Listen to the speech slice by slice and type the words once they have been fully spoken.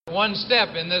One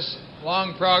step in this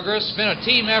long progress. It's been a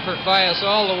team effort by us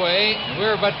all the way.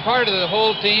 We're but part of the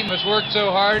whole team that's worked so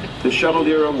hard. The shuttle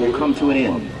era will come to an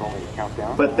end,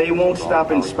 but they won't stop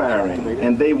inspiring,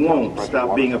 and they won't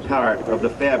stop being a part of the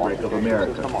fabric of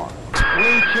America.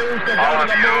 We choose to go to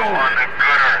the moon.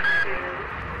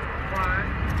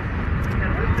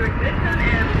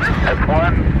 That's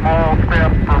one small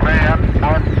step for man,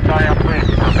 one giant leap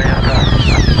for mankind.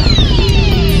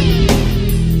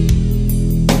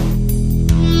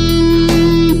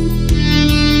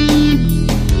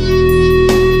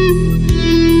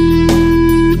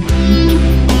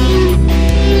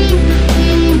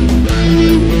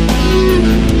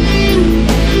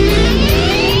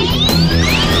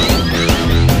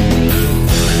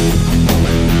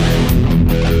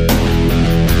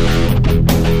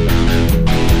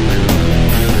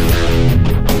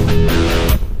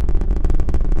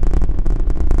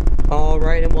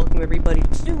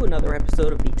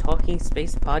 Episode of the Talking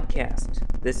Space Podcast.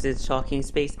 This is Talking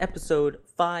Space episode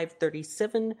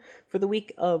 537 for the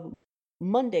week of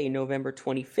Monday, November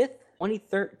 25th,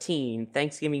 2013,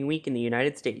 Thanksgiving week in the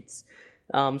United States.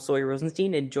 Sawyer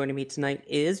Rosenstein, and joining me tonight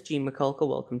is Gene McCullough.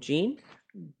 Welcome, Gene.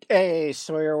 Hey,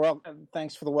 Sawyer. Welcome.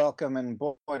 Thanks for the welcome, and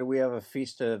boy, do we have a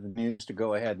feast of news to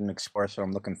go ahead and explore, so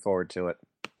I'm looking forward to it.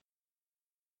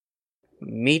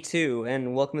 Me too,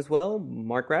 and welcome as well,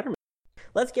 Mark Ratterman.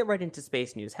 Let's get right into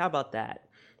space news. How about that?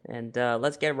 And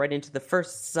let's get right into the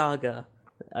first saga,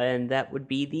 and that would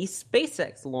be the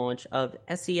SpaceX launch of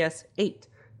SES-8,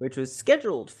 which was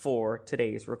scheduled for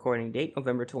today's recording date,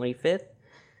 November 25th.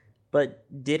 But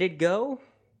did it go,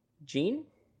 Gene?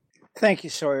 Thank you,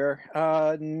 Sawyer.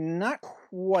 Not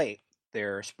quite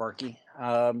there, Sparky.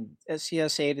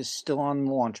 SES-8 is still on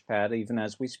the launch pad, even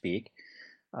as we speak.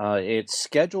 Its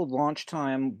scheduled launch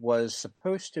time was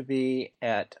supposed to be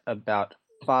at about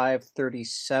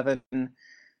 5:37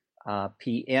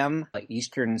 p.m.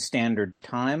 Eastern Standard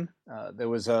Time. There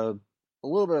was a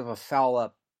little bit of a foul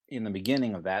up in the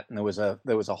beginning of that, and there was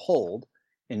a hold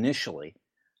initially.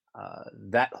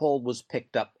 That hold was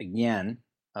picked up again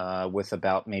with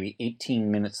about maybe 18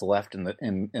 minutes left in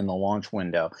the launch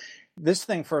window. This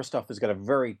thing, first off, has got a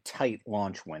very tight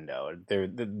launch window.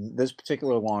 This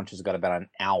particular launch has got about an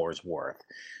hour's worth.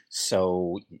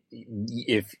 So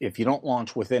if you don't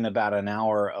launch within about an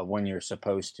hour of when you're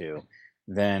supposed to,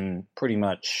 then pretty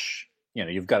much,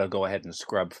 you've got to go ahead and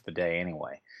scrub for the day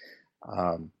anyway.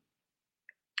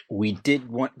 We did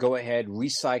go ahead,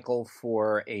 recycle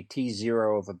for a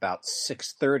T0 of about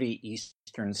 6:30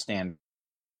 Eastern Standard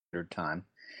Time,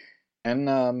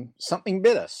 and something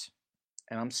bit us.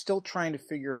 And I'm still trying to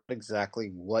figure out exactly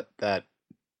what that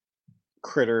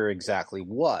critter exactly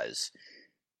was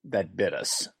that bit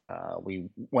us. We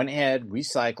went ahead,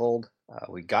 recycled.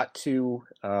 We got to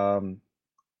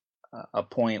a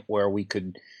point where we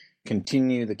could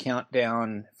continue the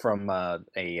countdown from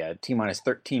a T-minus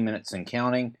 13 minutes and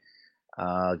counting.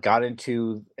 Got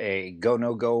into a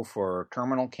go-no-go for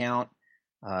terminal count.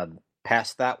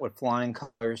 Passed that with flying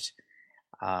colors.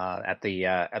 At the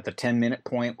 10-minute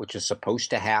point, which is supposed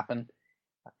to happen,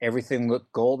 everything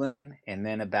looked golden. And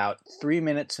then about 3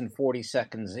 minutes and 40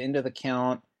 seconds into the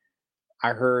count, I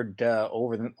heard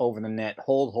over the net,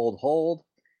 hold,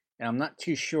 and I'm not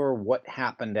too sure what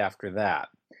happened after that.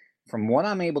 From what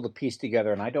I'm able to piece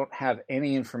together, and I don't have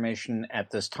any information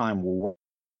at this time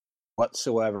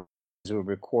whatsoever, as we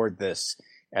record this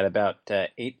at about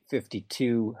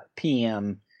 8:52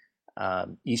 p.m.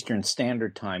 Eastern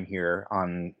Standard Time here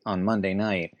on Monday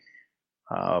night.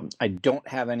 I don't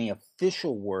have any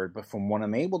official word, but from what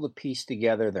I'm able to piece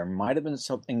together, there might have been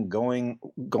something going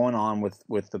on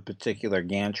with the particular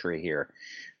gantry here.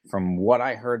 From what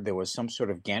I heard, there was some sort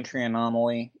of gantry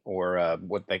anomaly, or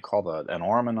what they call an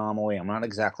arm anomaly. I'm not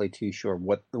exactly too sure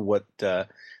what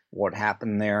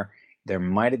happened there. There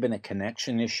might have been a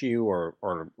connection issue or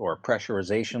a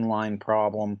pressurization line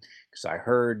problem, because I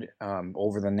heard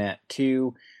over the net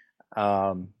too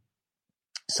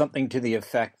something to the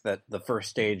effect that the first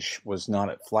stage was not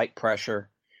at flight pressure.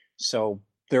 So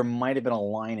there might have been a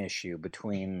line issue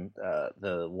between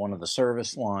one of the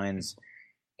service lines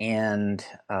and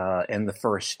the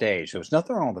first stage. There was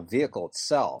nothing wrong with the vehicle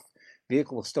itself. The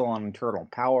vehicle was still on internal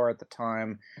power at the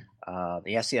time.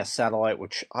 The SES satellite,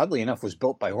 which oddly enough was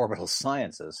built by Orbital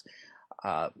Sciences,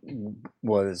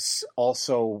 was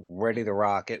also ready to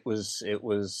rock. It was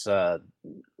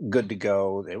good to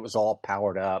go. It was all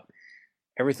powered up.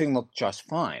 Everything looked just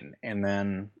fine. And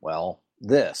then, well,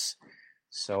 this.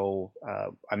 So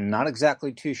I'm not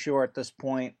exactly too sure at this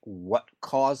point what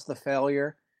caused the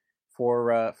failure.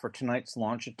 for tonight's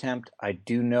launch attempt. I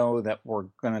do know that we're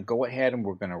going to go ahead and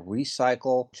we're going to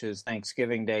recycle, which is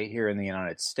Thanksgiving Day here in the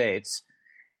United States,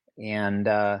 and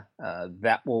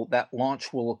that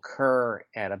launch will occur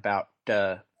at about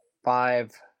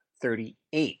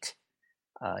 5:38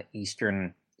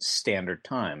 Eastern Standard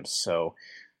Time. So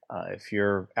if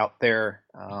you're out there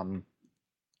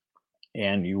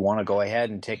and you want to go ahead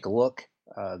and take a look,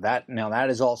 that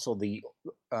is also the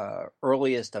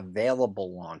earliest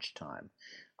available launch time.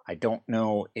 I don't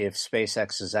know if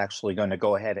SpaceX is actually going to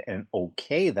go ahead and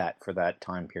okay that for that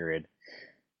time period,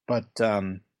 but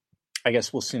I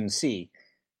guess we'll soon see.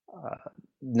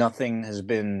 Nothing has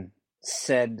been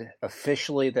said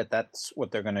officially that that's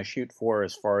what they're going to shoot for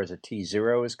as far as a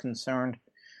T0 is concerned,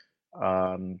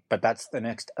 but that's the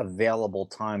next available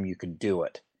time you could do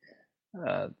it.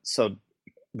 So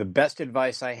the best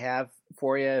advice I have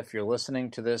for you, if you're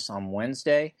listening to this on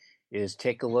Wednesday, is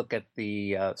take a look at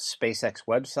the SpaceX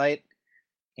website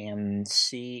and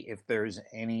see if there's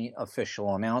any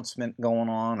official announcement going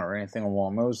on or anything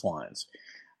along those lines.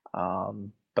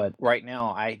 But right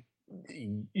now,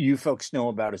 you folks know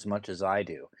about as much as I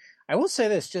do. I will say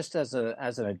this just as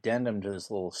an addendum to this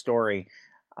little story.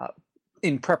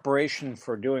 In preparation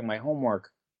for doing my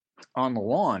homework on the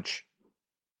launch,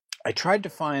 I tried to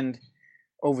find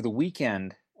over the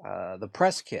weekend the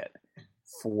press kit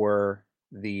for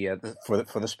the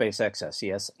SpaceX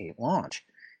SES-8 launch,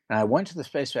 and I went to the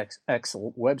SpaceX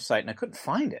website and I couldn't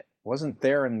find it. It wasn't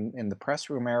there in the press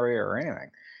room area or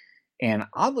anything. And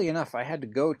oddly enough, I had to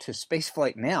go to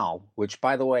Spaceflight Now, which,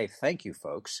 by the way, thank you,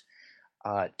 folks,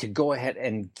 to go ahead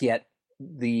and get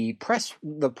the press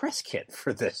kit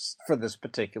for this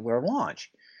particular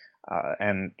launch.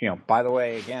 And by the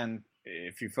way, again,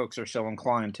 if you folks are so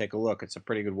inclined, take a look. It's a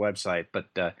pretty good website, but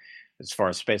as far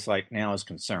as Spaceflight Now is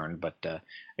concerned. But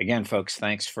again, folks,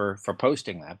 thanks for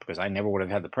posting that, because I never would have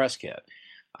had the press kit.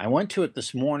 I went to it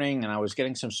this morning and I was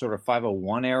getting some sort of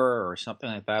 501 error or something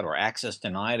like that, or access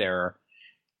denied error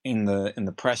in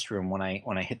the press room when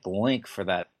I hit the link for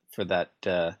that. So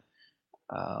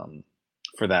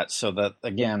that,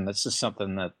 again, this is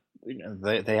something that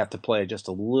they have to play just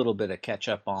a little bit of catch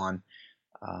up on.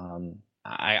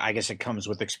 I guess it comes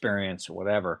with experience or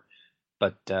whatever,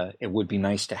 but it would be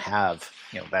nice to have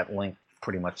that link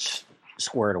pretty much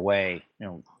squared away,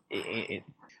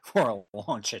 for a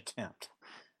launch attempt.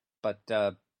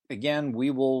 But again,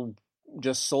 we will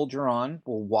just soldier on.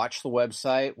 We'll watch the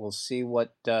website. We'll see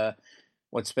what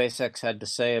SpaceX had to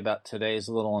say about today's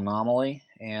little anomaly,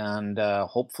 and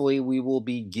hopefully we will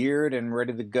be geared and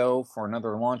ready to go for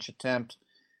another launch attempt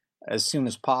as soon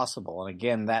as possible. And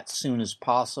again, that soon as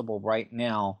possible right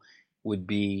now would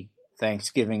be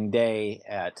Thanksgiving Day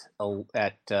at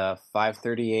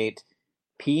 5:38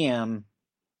 p.m.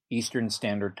 Eastern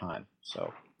Standard Time.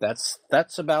 So that's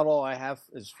about all I have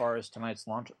as far as tonight's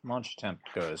launch attempt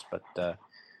goes. But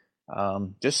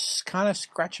just kind of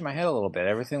scratching my head a little bit.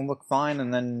 Everything looked fine,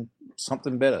 and then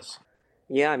something bit us.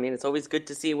 Yeah, I mean, it's always good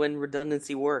to see when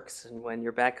redundancy works and when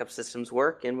your backup systems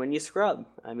work and when you scrub.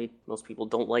 I mean, most people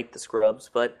don't like the scrubs,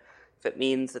 but if it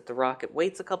means that the rocket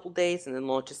waits a couple days and then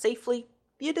launches safely,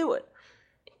 you do it.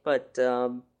 But,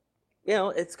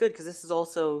 it's good because this is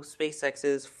also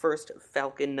SpaceX's first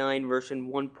Falcon 9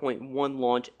 version 1.1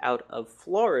 launch out of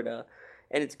Florida,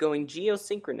 and it's going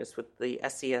geosynchronous with the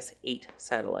SES-8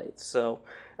 satellites. So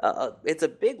it's a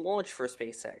big launch for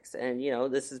SpaceX, and,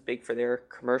 this is big for their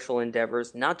commercial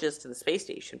endeavors, not just to the space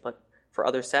station, but for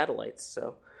other satellites.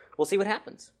 So we'll see what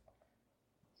happens.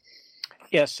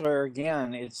 Yes, sir.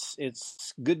 Again,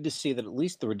 it's good to see that at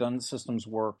least the redundant systems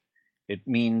work. It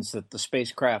means that the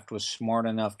spacecraft was smart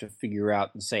enough to figure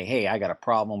out and say, hey, I got a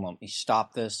problem. Let me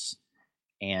stop this,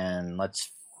 and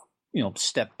let's,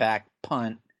 step back,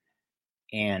 punt,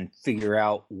 and figure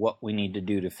out what we need to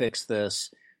do to fix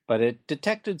this. But it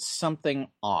detected something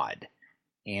odd,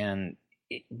 and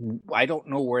I don't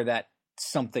know where that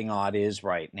something odd is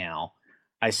right now.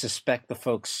 I suspect the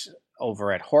folks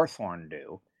over at Hawthorne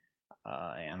do.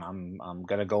 And I'm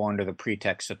going to go under the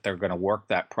pretext that they're going to work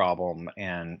that problem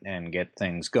and get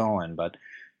things going. But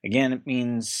again, it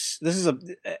means this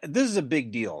is a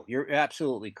big deal. You're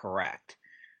absolutely correct.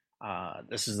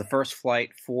 This is the first flight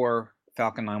for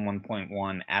Falcon 9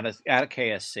 1.1 at a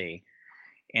KSC,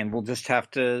 and we'll just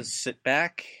have to sit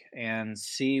back and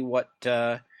see what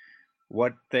happens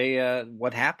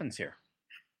here.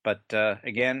 But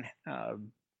again,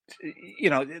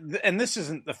 and this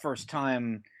isn't the first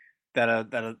time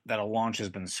that a launch has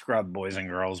been scrubbed, boys and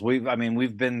girls.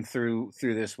 We've been through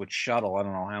this with shuttle. I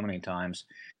don't know how many times.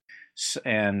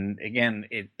 And again,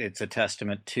 it's a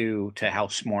testament to how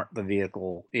smart the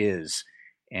vehicle is.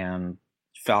 And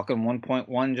Falcon 9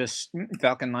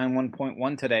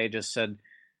 1.1 today just said,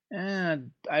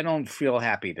 I don't feel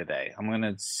happy today. I'm going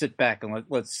to sit back and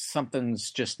let's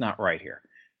something's just not right here.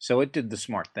 So it did the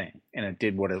smart thing, and it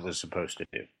did what it was supposed to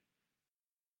do.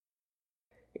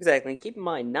 Exactly. And keep in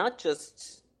mind, not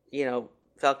just,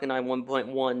 Falcon 9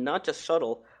 1.1, not just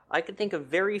shuttle. I can think of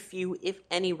very few, if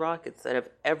any, rockets that have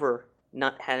ever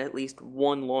not had at least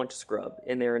one launch scrub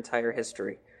in their entire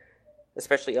history.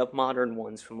 Especially of modern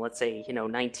ones from, let's say,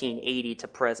 1980 to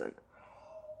present.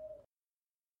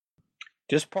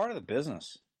 Just part of the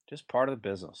business.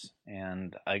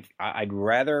 And I'd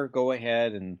rather go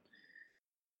ahead and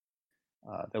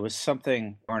there was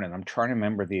something, darn it, I'm trying to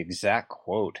remember the exact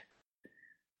quote.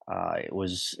 It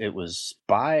was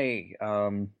by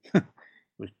it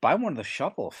was by one of the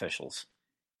shuttle officials.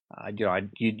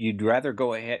 You'd rather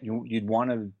go ahead. You'd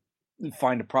want to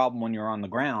find a problem when you're on the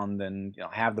ground than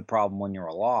have the problem when you're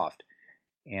aloft.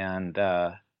 And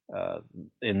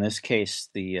in this case,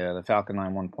 the Falcon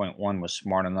 9 1.1 was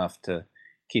smart enough to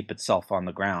keep itself on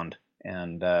the ground.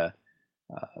 And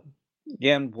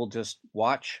again, we'll just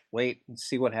watch, wait, and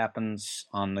see what happens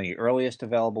on the earliest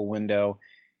available window,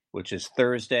 which is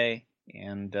Thursday,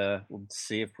 and we'll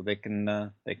see if they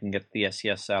can get the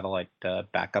SES satellite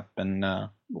back up and,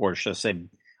 or should I say,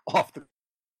 off the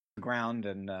ground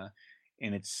and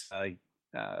in its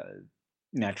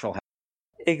natural.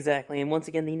 Exactly, and once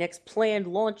again, the next planned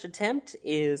launch attempt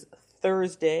is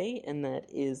Thursday, and that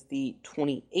is the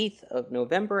 28th of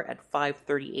November at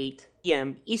 5:38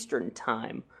 p.m. Eastern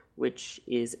Time, which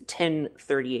is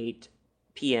 10:38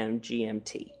 p.m.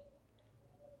 GMT.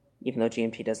 Even though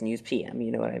GMT doesn't use PM,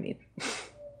 you know what I mean.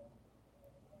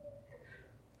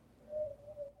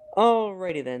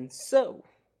 Alrighty then, so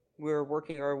we're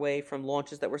working our way from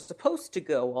launches that were supposed to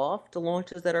go off to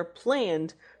launches that are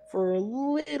planned for a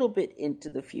little bit into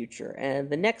the future.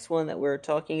 And the next one that we're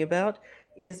talking about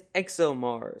is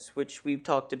ExoMars, which we've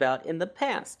talked about in the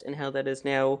past, and how that is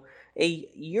now a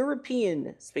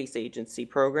European Space Agency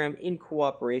program in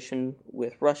cooperation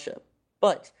with Russia.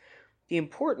 But the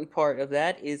important part of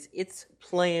that is its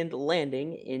planned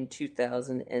landing in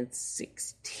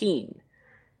 2016.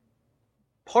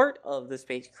 Part of the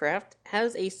spacecraft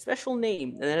has a special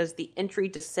name, and that is the entry,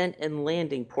 descent, and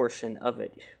landing portion of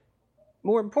it.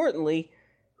 More importantly,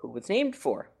 who it's named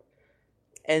for.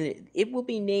 And it will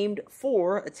be named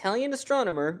for Italian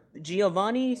astronomer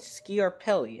Giovanni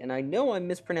Schiarpelli. And I know I'm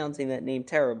mispronouncing that name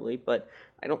terribly, but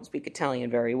I don't speak Italian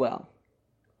very well.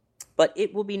 But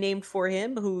it will be named for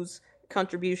him, whose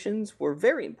contributions were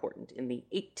very important in the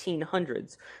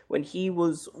 1800s, when he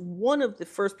was one of the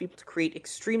first people to create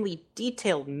extremely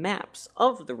detailed maps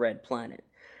of the Red Planet,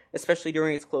 especially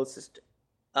during its closest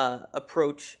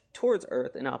approach towards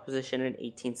Earth in opposition in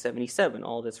 1877.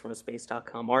 All this from a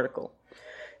Space.com article.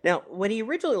 Now, when he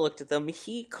originally looked at them,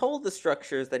 he called the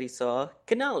structures that he saw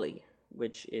canali,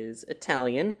 which is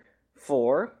Italian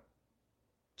for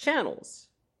channels.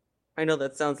 I know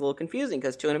that sounds a little confusing,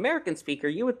 because to an American speaker,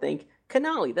 you would think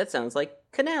canali, that sounds like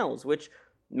canals, which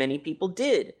many people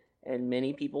did, and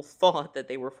many people thought that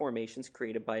they were formations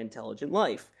created by intelligent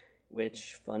life,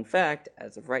 which, fun fact,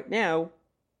 as of right now,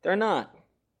 they're not.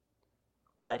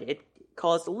 But it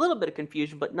caused a little bit of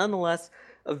confusion, but nonetheless,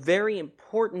 a very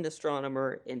important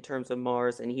astronomer in terms of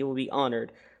Mars, and he will be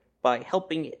honored by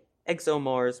helping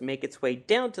ExoMars make its way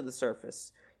down to the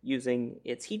surface, using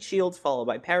its heat shields followed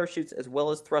by parachutes as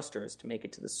well as thrusters to make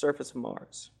it to the surface of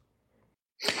Mars.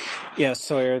 Yeah,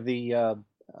 Sawyer,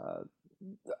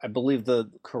 I believe the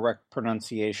correct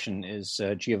pronunciation is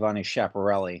Giovanni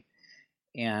Schiaparelli.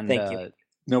 And Thank you.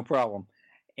 No problem.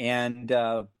 And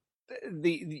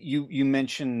you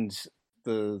mentioned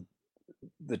the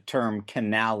term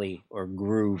canali or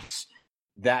grooves.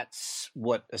 That's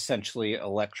what essentially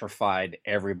electrified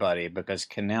everybody, because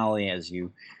canali, as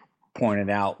you pointed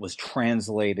out, was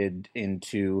translated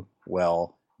into,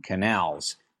 well,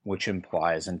 canals, which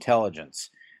implies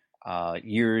intelligence.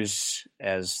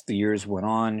 As the years went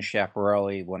on,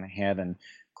 Schiaparelli went ahead and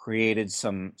created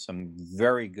some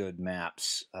very good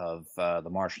maps of the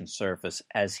Martian surface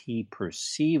as he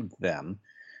perceived them.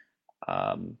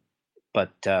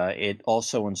 But it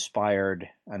also inspired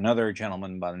another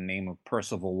gentleman by the name of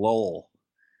Percival Lowell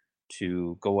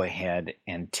to go ahead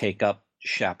and take up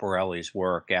Schiaparelli's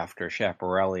work after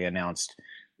Schiaparelli announced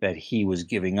that he was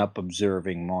giving up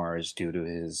observing Mars due to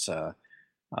his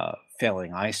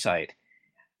failing eyesight.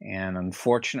 And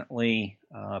unfortunately,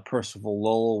 Percival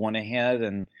Lowell went ahead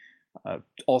and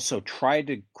also tried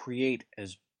to create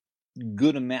as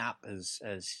good a map as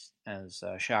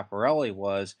Schiaparelli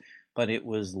was, but it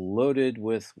was loaded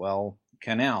with, well,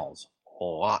 canals,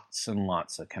 lots and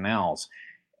lots of canals.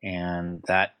 And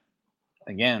that,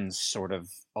 again, sort of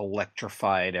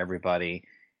electrified everybody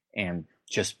and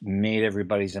just made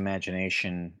everybody's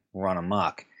imagination run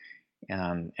amok.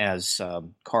 As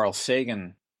Carl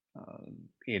Sagan,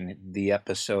 in the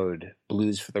episode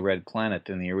Blues for the Red Planet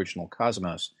in the original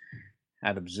Cosmos,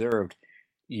 had observed,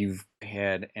 you've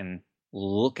had and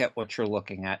look at what you're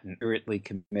looking at and immediately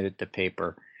commit it to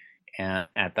paper, and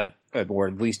or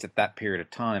at least at that period of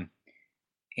time.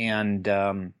 And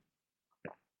you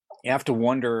have to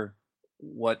wonder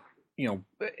what,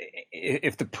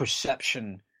 if the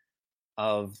perception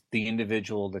of the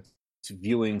individual that's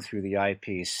viewing through the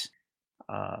eyepiece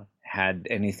had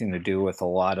anything to do with a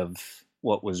lot of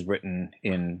what was written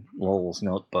in Lowell's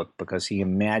notebook, because he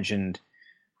imagined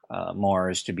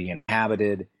Mars to be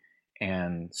inhabited,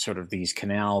 and sort of these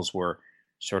canals were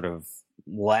sort of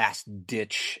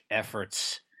last-ditch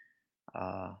efforts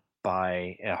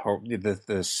by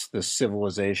the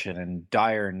civilization in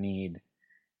dire need,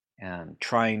 and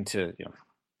trying to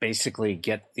basically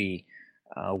get the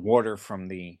water from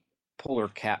the polar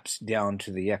caps down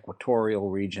to the equatorial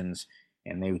regions,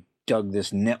 and they dug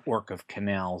this network of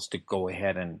canals to go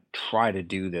ahead and try to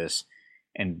do this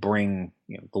and bring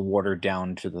the water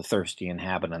down to the thirsty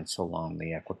inhabitants along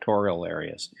the equatorial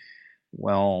areas.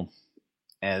 Well,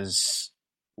 as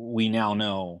we now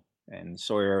know, and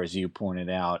Sawyer, as you pointed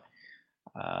out,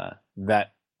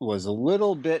 that was a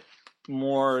little bit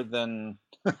more than,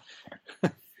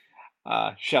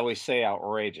 shall we say,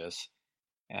 outrageous.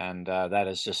 And that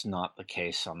is just not the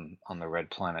case on the Red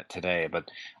Planet today. But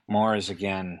Mars,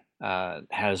 again,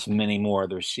 has many more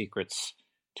other secrets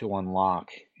to unlock.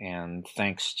 And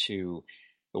thanks to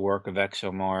the work of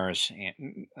ExoMars,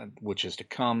 which is to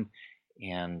come,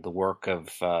 and the work of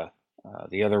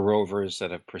the other rovers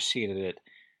that have preceded it,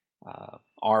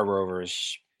 our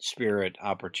rovers, Spirit,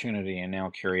 Opportunity, and now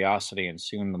Curiosity, and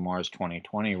soon the Mars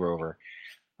 2020 rover,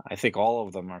 I think all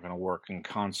of them are going to work in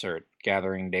concert,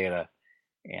 gathering data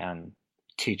and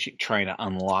trying to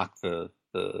unlock the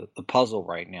puzzle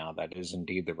right now that is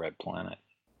indeed the Red Planet.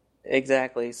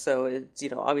 Exactly. So it's,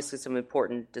 obviously some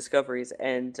important discoveries,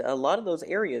 and a lot of those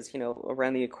areas,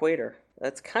 around the equator,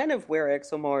 that's kind of where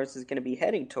ExoMars is going to be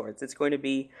heading towards. It's going to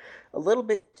be a little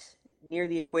bit near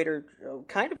the equator,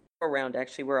 kind of around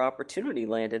actually where Opportunity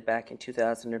landed back in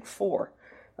 2004.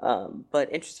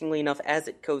 But interestingly enough, as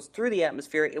it goes through the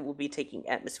atmosphere, it will be taking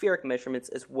atmospheric measurements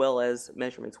as well as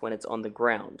measurements when it's on the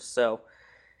ground. So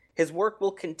his work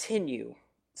will continue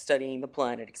studying the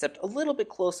planet, except a little bit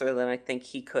closer than I think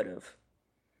he could have.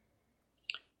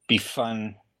 Be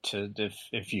fun to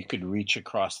if you could reach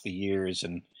across the years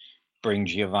and bring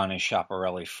Giovanni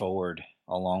Schiaparelli forward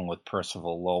along with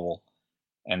Percival Lowell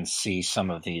and see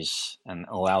some of these, and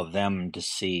allow them to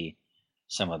see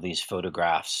some of these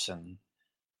photographs and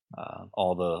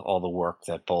all the work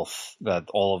that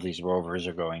all of these rovers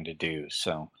are going to do.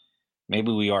 So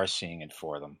maybe we are seeing it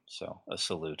for them. So a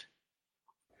salute.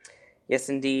 Yes,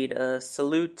 indeed. A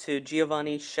salute to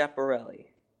Giovanni Schiaparelli.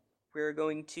 We're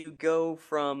going to go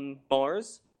from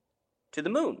Mars to the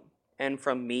moon, and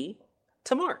from me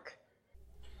to Mark.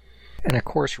 And of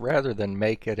course, rather than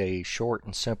make it a short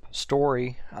and simple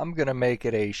story, I'm going to make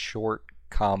it a short,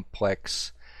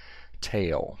 complex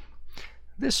tale.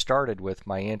 This started with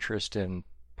my interest in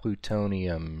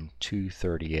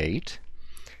plutonium-238.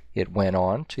 It went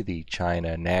on to the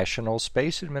China National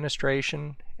Space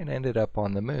Administration and ended up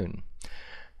on the moon.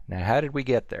 Now, how did we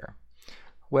get there?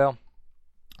 Well,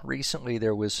 recently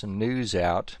there was some news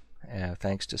out,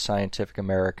 thanks to Scientific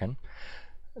American,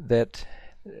 that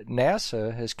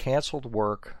NASA has canceled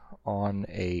work on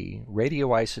a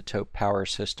radioisotope power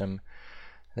system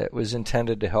that was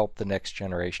intended to help the next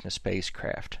generation of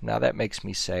spacecraft. Now, that makes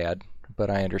me sad, but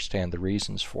I understand the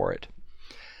reasons for it.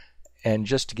 And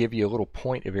just to give you a little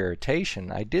point of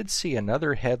irritation, I did see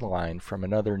another headline from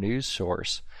another news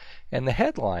source, and the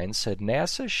headline said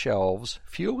NASA shelves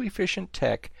fuel-efficient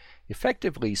tech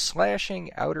effectively slashing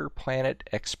outer planet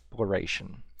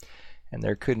exploration. And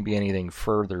there couldn't be anything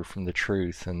further from the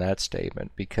truth in that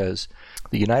statement, because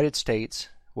the United States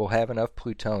will have enough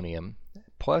plutonium,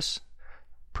 plus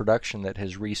production that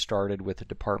has restarted with the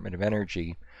Department of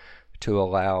Energy, to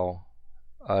allow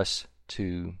us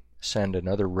to send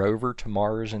another rover to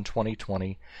Mars in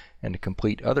 2020 and to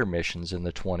complete other missions in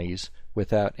the 20s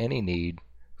without any need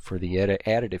for the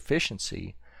added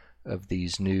efficiency of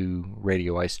these new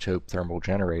radioisotope thermal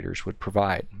generators would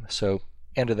provide. So,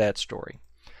 end of that story.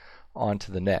 On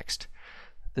to the next.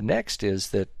 The next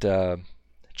is that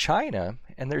China,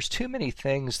 and there's too many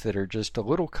things that are just a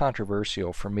little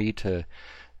controversial for me to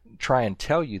try and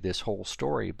tell you this whole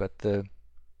story, but the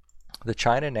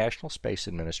China National Space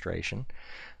Administration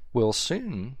will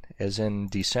soon, as in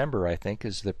December, I think,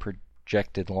 is the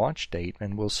projected launch date,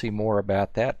 and we'll see more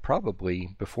about that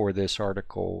probably before this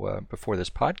article, before this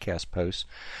podcast posts.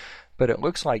 But it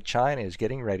looks like China is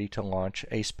getting ready to launch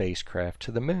a spacecraft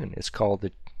to the moon. It's called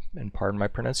and pardon my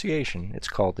pronunciation, it's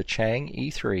called the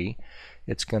Chang'e 3.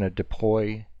 It's going to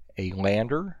deploy a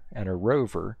lander and a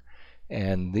rover,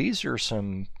 and these are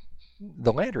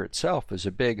the lander itself is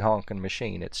a big honking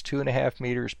machine. It's 2.5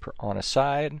 meters on a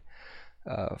side,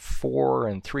 4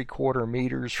 3/4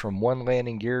 meters from one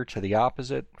landing gear to the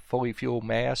opposite. Fully fueled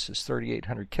mass is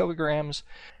 3,800 kilograms,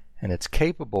 and it's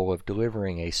capable of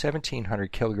delivering a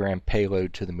 1,700 kilogram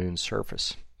payload to the moon's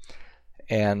surface.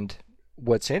 And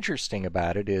what's interesting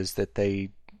about it is that they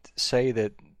say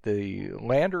that the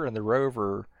lander and the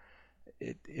rover,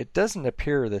 it doesn't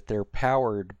appear that they're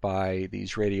powered by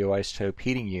these radioisotope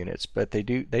heating units, but they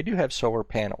do have solar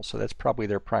panels, so that's probably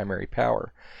their primary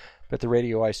power. But the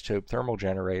radioisotope thermal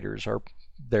generators are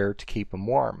there to keep them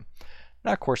warm.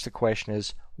 Now, of course, the question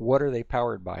is, what are they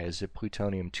powered by? Is it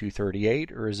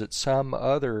plutonium-238, or is it some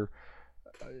other,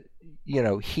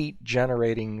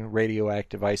 heat-generating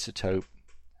radioactive isotope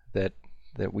that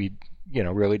we,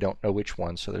 really don't know which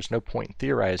one? So there's no point in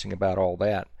theorizing about all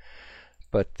that.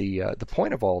 But the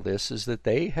point of all this is that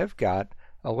they have got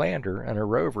a lander and a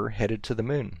rover headed to the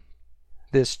moon.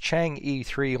 This Chang'e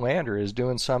 3 lander is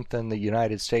doing something the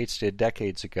United States did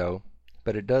decades ago,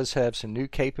 but it does have some new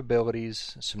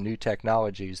capabilities, some new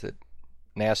technologies that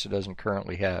NASA doesn't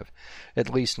currently have,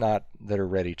 at least not that are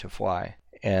ready to fly.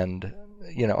 And,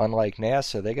 unlike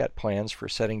NASA, they got plans for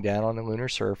setting down on the lunar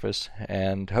surface,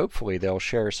 and hopefully they'll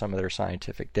share some of their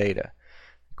scientific data.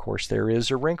 Of course, there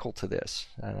is a wrinkle to this,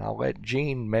 and I'll let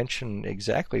Gene mention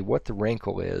exactly what the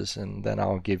wrinkle is, and then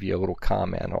I'll give you a little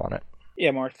comment on it.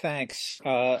 Yeah, Mark, thanks.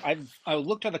 I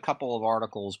looked at a couple of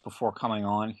articles before coming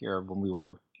on here when we were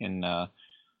in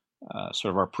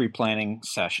sort of our pre-planning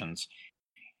sessions,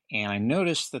 and I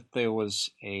noticed that there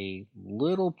was a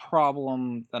little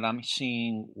problem that I'm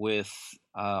seeing with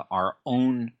our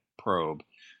own probe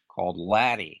called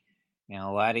LADEE.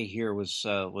 Now, LADEE here was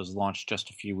launched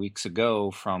just a few weeks ago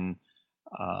from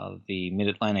the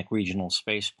Mid-Atlantic Regional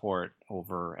Spaceport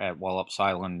over at Wallops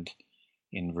Island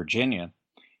in Virginia.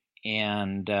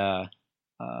 And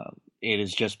it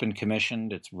has just been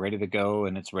commissioned. It's ready to go,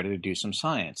 and it's ready to do some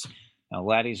science. Now,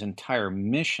 LADEE's entire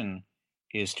mission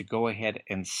is to go ahead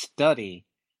and study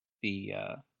the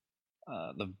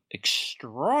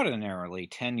extraordinarily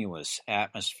tenuous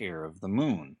atmosphere of the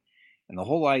moon. And the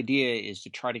whole idea is to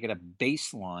try to get a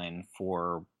baseline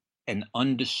for an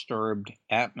undisturbed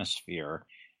atmosphere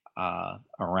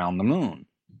around the moon.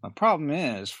 The problem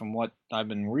is, from what I've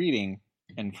been reading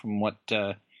and from what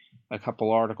a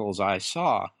couple articles I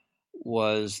saw,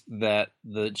 was that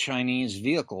the Chinese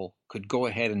vehicle could go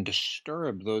ahead and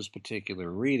disturb those particular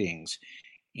readings.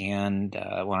 And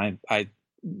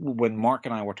when Mark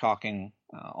and I were talking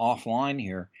offline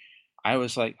here, I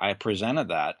was like, I presented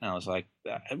that, and I was like,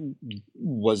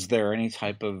 was there any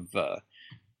type of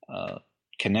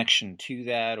connection to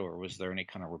that, or was there any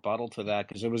kind of rebuttal to that?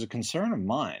 Because it was a concern of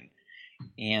mine.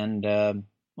 And,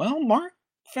 Mark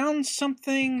found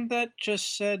something that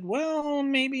just said, well,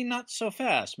 maybe not so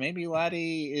fast. Maybe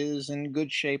LADEE is in good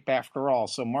shape after all.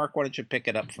 So, Mark, why don't you pick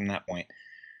it up from that point?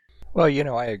 Well,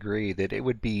 I agree that it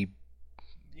would be,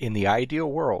 in the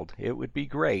ideal world, it would be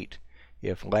great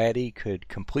if LADEE could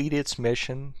complete its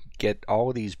mission, get all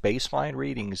of these baseline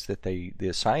readings that the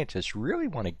scientists really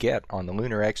want to get on the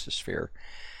lunar exosphere,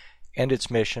 end its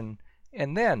mission,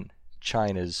 and then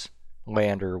China's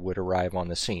lander would arrive on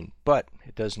the scene. But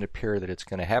it doesn't appear that it's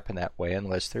going to happen that way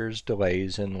unless there's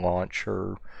delays in launch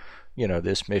or,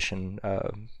 this mission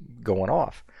going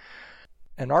off.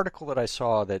 An article that I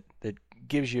saw that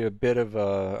gives you a bit of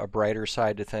a brighter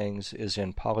side to things is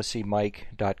in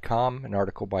PolicyMike.com, an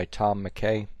article by Tom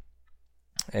McKay.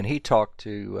 And he talked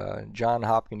to Johns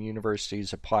Hopkins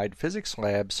University's Applied Physics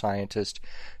Lab scientist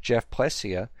Jeff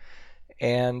Plessia.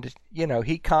 And,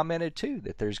 he commented, too,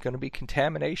 that there's going to be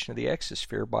contamination of the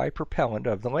exosphere by propellant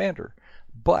of the lander.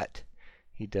 But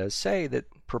he does say that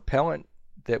propellant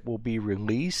that will be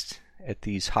released at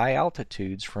these high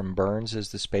altitudes from burns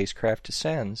as the spacecraft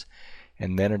descends,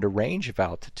 and then at a range of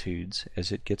altitudes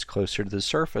as it gets closer to the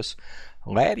surface,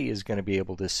 LADEE is going to be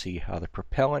able to see how the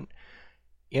propellant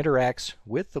interacts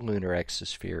with the lunar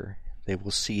exosphere. They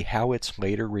will see how it's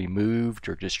later removed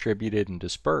or distributed and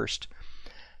dispersed.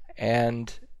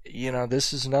 And,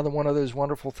 this is another one of those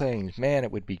wonderful things. Man,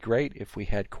 it would be great if we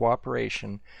had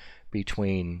cooperation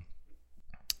between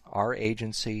our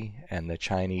agency and the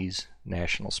Chinese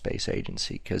National Space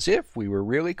Agency. Because if we were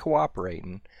really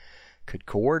cooperating, could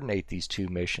coordinate these two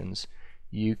missions,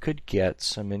 you could get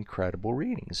some incredible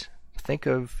readings. Think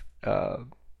of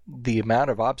the amount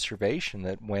of observation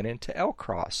that went into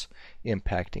L-Cross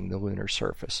impacting the lunar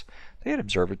surface. They had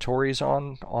observatories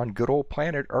on good old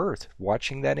planet Earth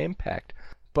watching that impact.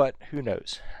 But who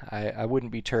knows? I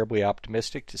wouldn't be terribly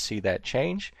optimistic to see that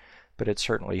change, but it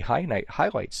certainly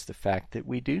highlights the fact that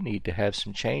we do need to have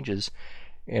some changes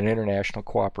in international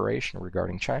cooperation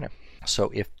regarding China.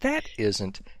 So if that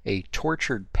isn't a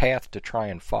tortured path to try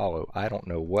and follow, I don't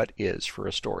know what is for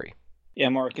a story. Yeah,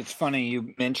 Mark, it's funny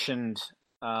you mentioned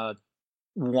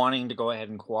wanting to go ahead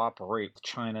and cooperate with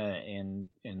China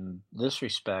in this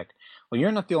respect. Well,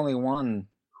 you're not the only one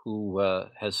who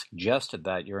has suggested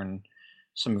that. You're in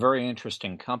some very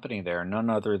interesting company there, none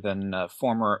other than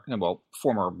former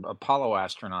Apollo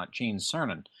astronaut Gene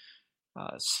Cernan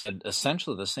said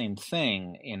essentially the same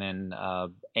thing in an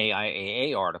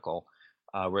AIAA article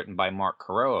written by Mark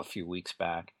Carreau a few weeks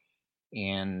back.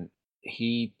 And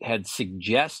he had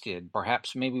suggested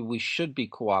perhaps maybe we should be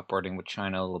cooperating with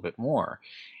China a little bit more.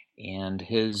 And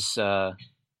his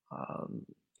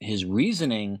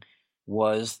reasoning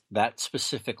was that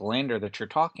specific lander that you're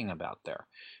talking about there.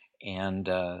 And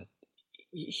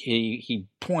he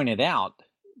pointed out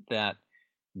that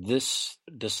this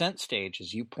descent stage,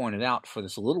 as you pointed out, for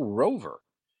this little rover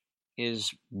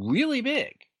is really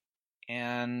big.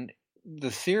 And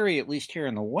the theory, at least here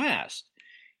in the West,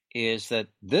 is that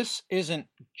this isn't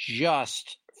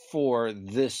just for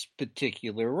this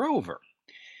particular rover.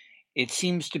 It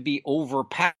seems to be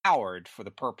overpowered for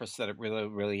the purpose that it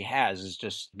really has, is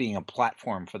just being a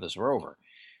platform for this rover.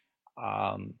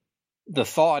 The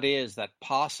thought is that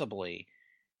possibly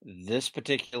this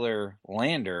particular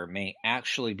lander may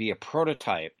actually be a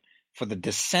prototype for the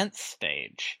descent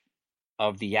stage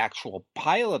of the actual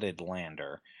piloted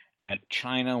lander that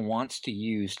China wants to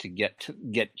use to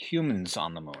get humans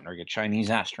on the moon, or get Chinese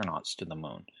astronauts to the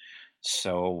moon.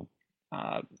 So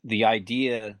the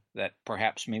idea that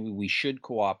perhaps maybe we should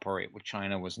cooperate with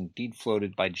China was indeed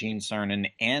floated by Gene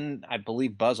Cernan and I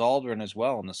believe Buzz Aldrin as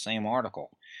well in the same article.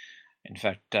 In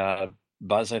fact,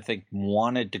 Buzz, I think,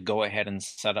 wanted to go ahead and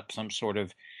set up some sort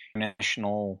of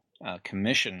international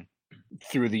commission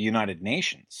through the United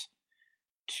Nations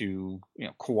to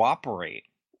cooperate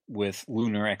with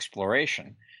lunar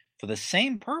exploration for the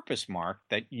same purpose, Mark,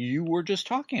 that you were just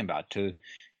talking about, to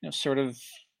sort of,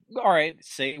 all right,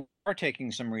 say we're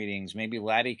taking some readings, maybe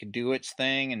Laddie could do its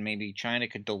thing and maybe China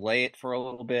could delay it for a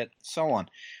little bit, so on,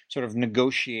 sort of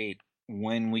negotiate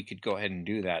when we could go ahead and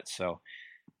do that. So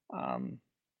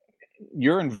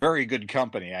you're in very good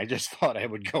company. I just thought I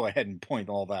would go ahead and point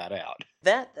all that out.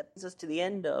 That brings us to the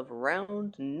end of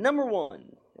round number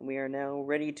 1. We are now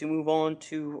ready to move on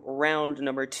to round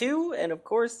number 2. And of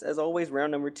course, as always,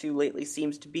 round number 2 lately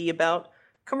seems to be about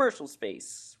commercial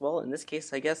space. Well, in this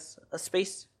case, I guess a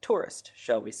space tourist,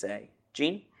 shall we say.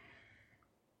 Gene?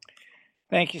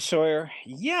 Thank you, Sawyer.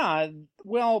 Yeah,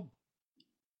 well,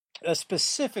 a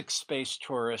specific space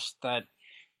tourist that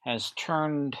has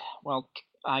turned, well,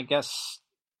 I guess,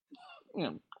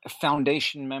 a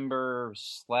foundation member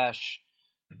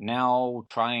 / now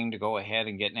trying to go ahead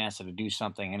and get NASA to do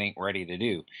something it ain't ready to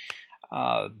do.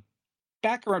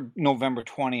 Back around November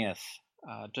 20th,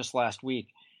 just last week,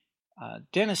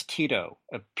 Dennis Tito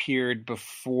appeared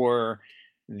before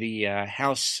the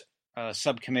House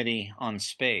Subcommittee on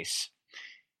Space.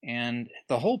 And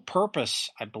the whole purpose,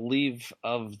 I believe,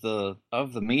 of the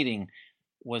meeting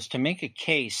was to make a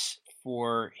case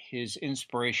for his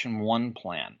Inspiration 1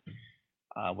 plan,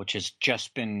 which has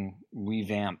just been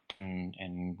revamped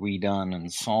and redone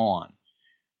and so on.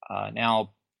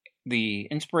 Now, the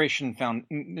Inspiration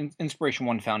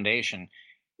 1 Foundation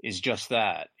is just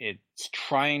that. It's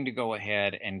trying to go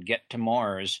ahead and get to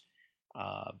Mars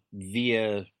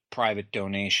via private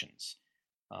donations.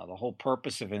 The whole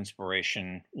purpose of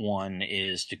Inspiration 1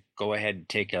 is to go ahead and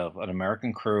take an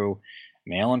American crew,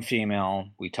 male and female.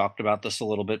 We talked about this a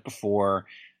little bit before.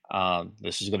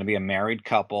 This is going to be a married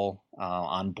couple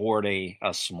on board a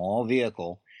small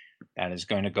vehicle that is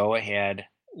going to go ahead,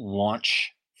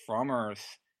 launch from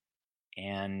Earth,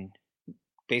 and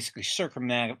basically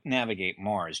circumnavigate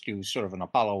Mars, do sort of an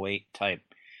Apollo 8 type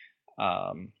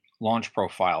launch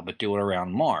profile, but do it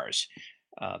around Mars.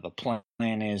 The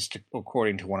plan is to,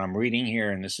 according to what I'm reading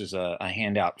here, and this is a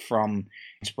handout from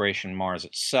Inspiration Mars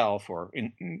itself, or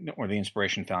the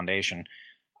Inspiration Foundation,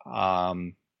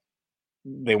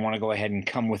 they want to go ahead and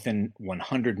come within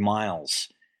 100 miles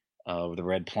of the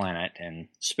red planet and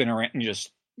spin around and just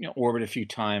orbit a few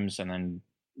times and then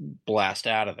blast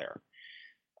out of there.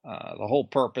 The whole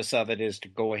purpose of it is to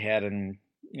go ahead and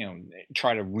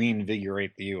try to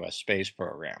reinvigorate the U.S. space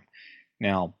program.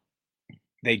 Now,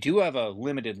 They do have a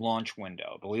limited launch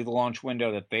window. I believe the launch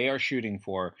window that they are shooting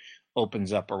for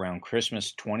opens up around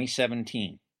Christmas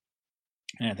 2017,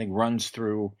 and I think runs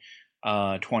through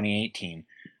 2018.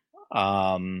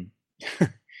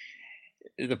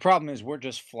 The problem is we're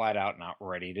just flat out not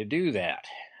ready to do that.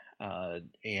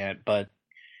 But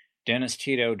Dennis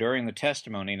Tito, during the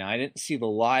testimony, and I didn't see the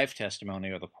live testimony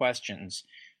or the questions,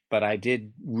 but I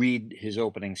did read his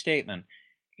opening statement,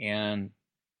 and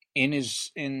in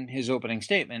his opening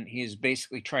statement, he's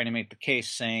basically trying to make the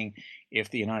case saying, if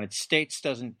the United States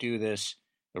doesn't do this,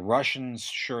 the Russians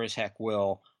sure as heck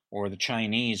will, or the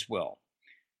Chinese will.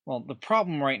 Well, the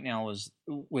problem right now is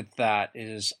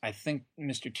I think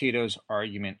Mr. Tito's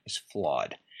argument is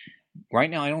flawed. Right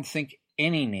now, I don't think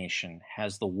any nation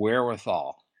has the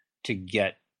wherewithal to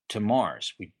get to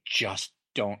Mars. We just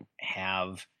don't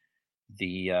have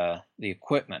the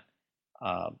equipment.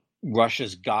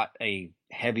 Russia's got a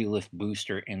heavy lift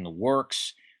booster in the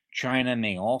works. China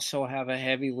may also have a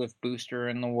heavy lift booster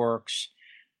in the works.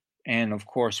 And of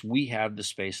course, we have the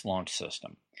Space Launch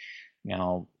System.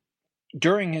 Now,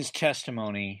 during his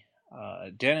testimony,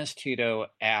 Dennis Tito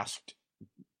asked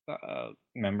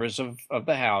members of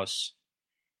the House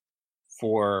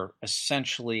for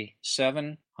essentially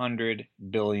 700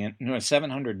 million,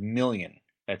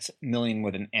 that's million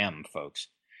with an M, folks,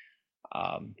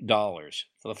 dollars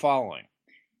for the following.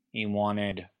 He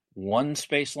wanted one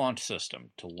space launch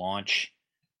system to launch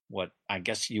what I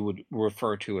guess you would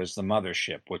refer to as the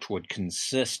mothership, which would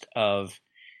consist of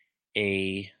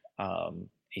a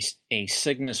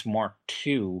Cygnus Mark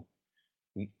II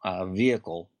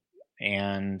vehicle,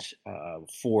 and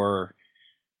for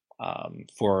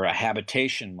a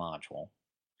habitation module,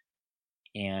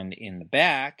 and in the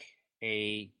back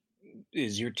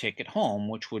is your ticket home,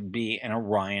 which would be an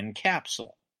Orion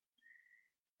capsule.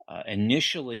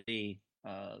 Initially,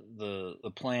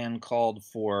 the plan called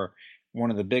for one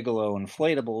of the Bigelow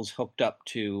inflatables hooked up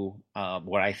to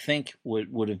what I think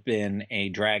would have been a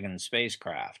Dragon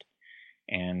spacecraft,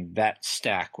 and that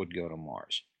stack would go to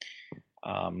Mars.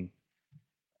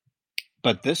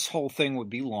 But this whole thing would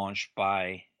be launched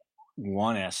by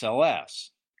one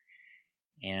SLS.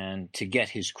 And to get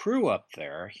his crew up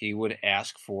there, he would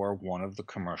ask for one of the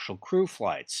commercial crew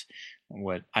flights.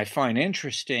 What I find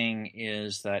interesting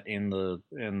is that in the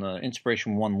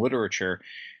Inspiration 1 literature,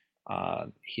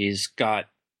 he's got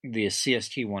the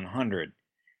CST-100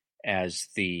 as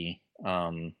the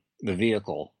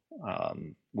vehicle,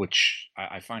 which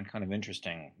I find kind of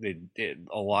interesting.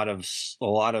 A lot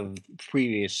of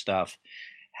previous stuff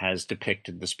has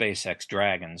depicted the SpaceX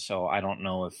Dragon, so I don't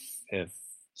know if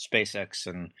SpaceX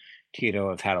and Tito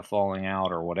have had a falling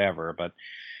out or whatever, but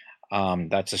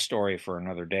that's a story for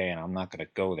another day, and I'm not going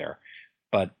to go there.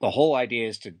 But the whole idea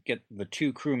is to get the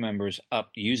two crew members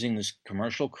up using this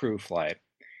commercial crew flight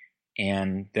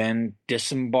and then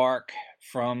disembark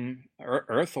from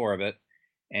Earth orbit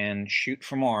and shoot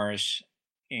for Mars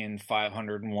in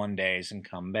 501 days and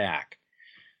come back.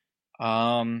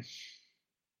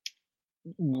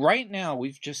 Right now,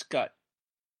 we've just got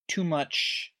too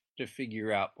much to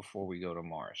figure out before we go to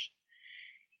Mars.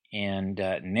 And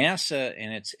NASA,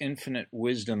 in its infinite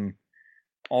wisdom,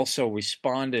 also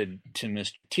responded to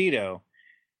Mr. Tito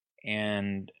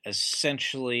and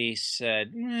essentially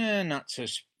said, not so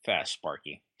fast,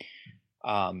 Sparky.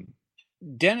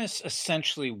 Dennis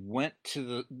essentially went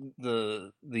to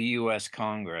the U.S.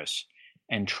 Congress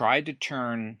and tried to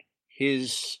turn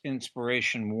his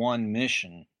Inspiration 1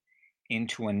 mission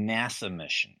into a NASA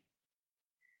mission.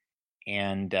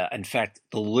 And in fact,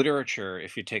 the literature,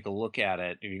 if you take a look at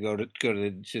it, if you go to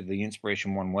the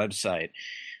Inspiration 1 website,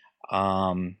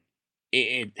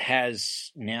 it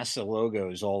has NASA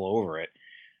logos all over it,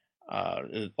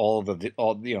 all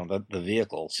the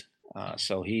vehicles.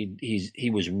 So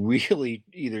he was really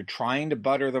either trying to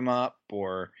butter them up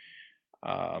or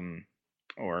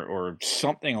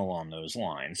something along those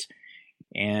lines,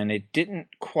 and it didn't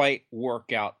quite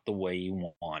work out the way he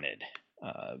wanted.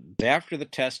 After the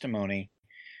testimony,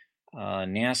 a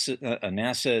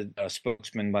NASA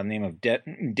spokesman by the name of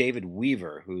David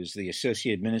Weaver, who's the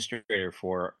Associate Administrator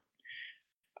for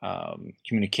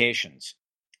Communications,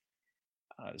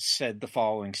 said the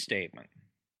following statement.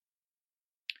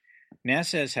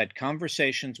 NASA has had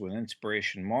conversations with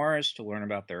Inspiration Mars to learn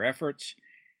about their efforts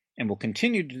and will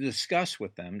continue to discuss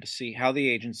with them to see how the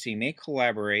agency may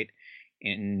collaborate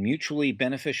in mutually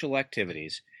beneficial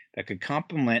activities that could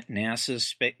complement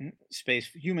NASA's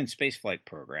human spaceflight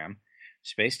program,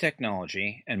 space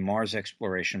technology, and Mars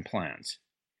exploration plans.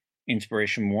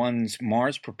 Inspiration 1's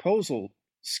Mars proposal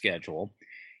schedule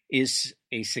is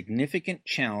a significant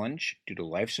challenge due to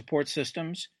life support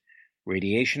systems,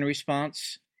 radiation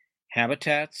response,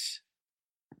 habitats,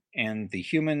 and the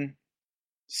human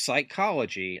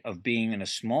psychology of being in a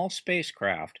small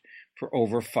spacecraft for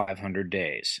over 500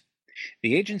 days.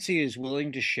 The agency is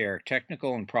willing to share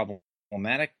technical and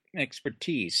problematic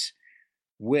expertise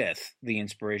with the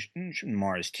Inspiration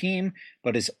Mars team,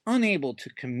 but is unable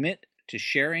to commit to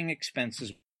sharing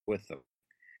expenses with them.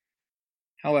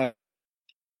 However,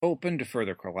 open to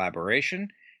further collaboration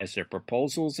as their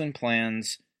proposals and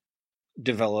plans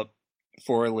develop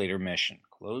for a later mission.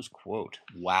 Close quote.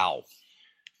 Wow.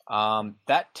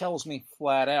 That tells me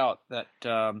flat out that,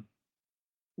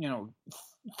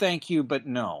 thank you, but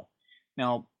no.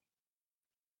 Now,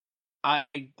 I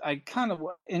kind of,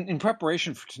 in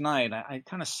preparation for tonight, I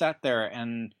kind of sat there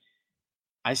and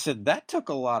I said, that took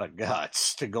a lot of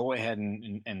guts to go ahead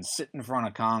and sit in front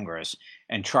of Congress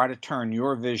and try to turn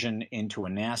your vision into a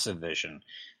NASA vision.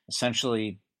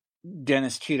 Essentially,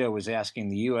 Dennis Tito was asking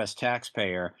the U.S.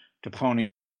 taxpayer to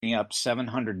pony up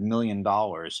 $700 million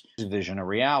to vision a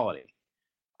reality.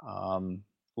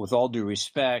 With all due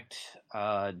respect,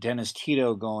 Dennis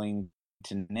Tito going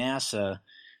to NASA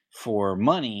for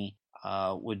money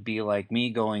would be like me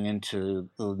going into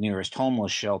the nearest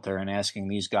homeless shelter and asking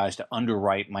these guys to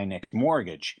underwrite my next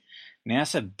mortgage.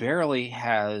 NASA barely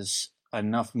has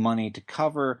enough money to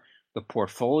cover the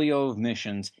portfolio of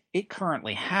missions it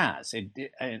currently has.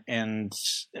 And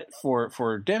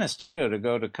for Dennis Tito to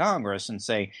go to Congress and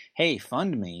say, hey,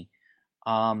 fund me,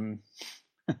 that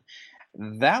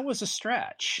was a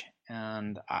stretch.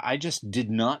 And I just did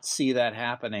not see that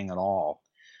happening at all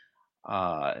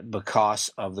because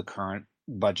of the current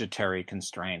budgetary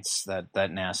constraints that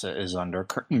NASA is under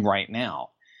right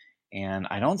now. And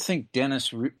I don't think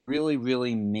Dennis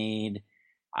really made,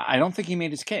 I don't think he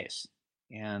made his case.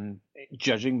 And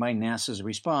judging by NASA's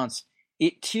response,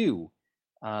 it too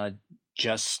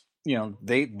just,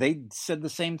 they said the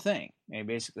same thing. They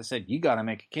basically said, you got to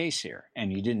make a case here,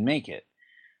 and you didn't make it.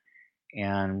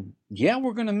 And yeah,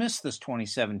 we're going to miss this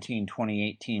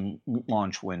 2017-2018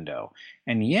 launch window.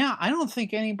 And yeah, I don't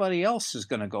think anybody else is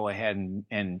going to go ahead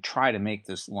and try to make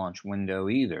this launch window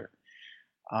either.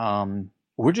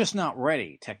 We're just not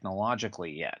ready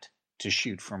technologically yet to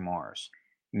shoot for Mars.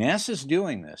 NASA's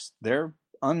doing this. Their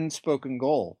unspoken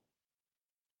goal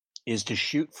is to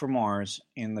shoot for Mars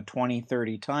in the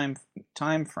 2030 time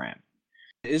frame.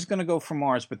 It is going to go for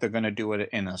Mars, but they're going to do it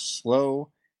in a slow,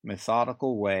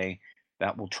 methodical way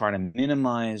that will try to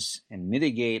minimize and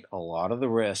mitigate a lot of the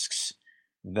risks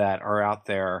that are out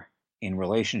there in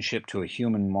relationship to a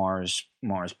human Mars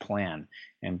plan.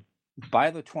 And by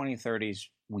the 2030s,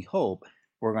 we hope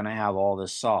we're going to have all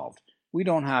this solved. We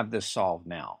don't have this solved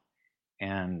now.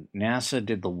 And NASA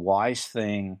did the wise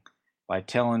thing by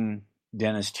telling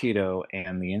Dennis Tito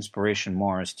and the Inspiration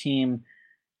Mars team,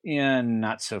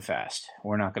 not so fast.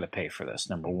 We're not going to pay for this,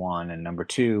 number one. And number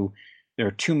two, there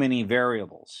are too many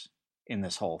variables in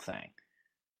this whole thing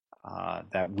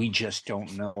that we just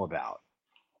don't know about.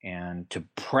 And to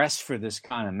press for this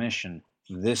kind of mission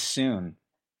this soon,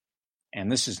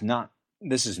 and this is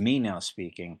me now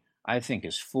speaking, I think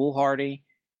is foolhardy,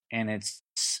 and it's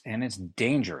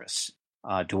dangerous.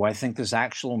 Do I think this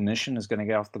actual mission is going to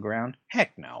get off the ground?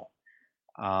 Heck no.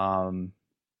 And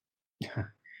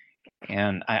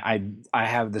I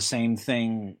have the same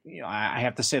thing. I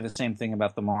have to say the same thing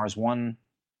about the Mars One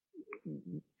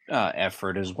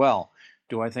effort as well.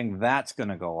 Do I think that's going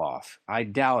to go off? I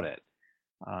doubt it.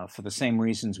 For the same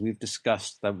reasons we've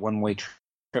discussed the one-way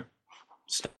trip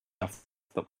stuff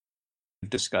that we've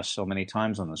discussed so many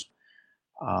times on this.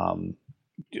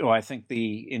 Do I think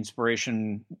the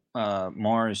Inspiration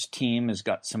Mars team has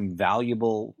got some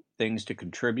valuable things to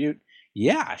contribute?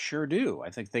 Yeah, I sure do. I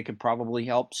think they could probably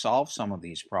help solve some of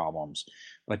these problems.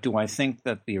 But do I think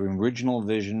that the original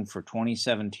vision for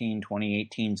 2017,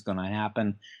 2018 is going to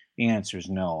happen? The answer is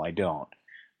no, I don't.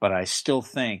 But I still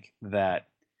think that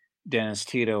Dennis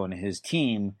Tito and his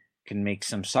team can make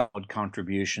some solid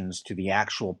contributions to the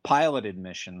actual piloted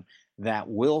mission that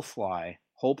will fly,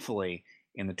 hopefully,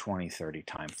 in the 2030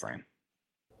 timeframe.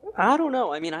 I don't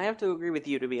know. I mean, I have to agree with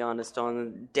you, to be honest,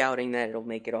 on doubting that it'll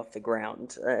make it off the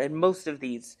ground. And most of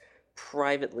these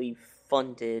privately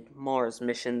funded Mars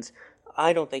missions,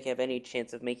 I don't think have any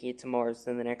chance of making it to Mars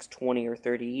in the next 20 or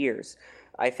 30 years.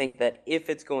 I think that if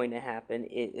it's going to happen,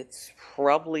 it's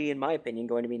probably, in my opinion,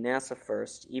 going to be NASA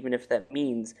first, even if that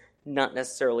means not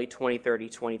necessarily 2030,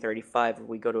 2035, if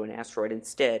we go to an asteroid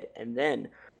instead, and then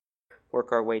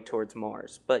work our way towards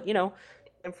Mars. But,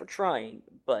 and for trying,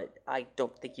 but I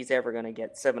don't think he's ever going to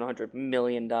get $700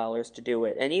 million to do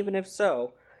it. And even if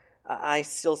so, I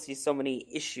still see so many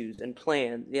issues and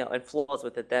plans, and flaws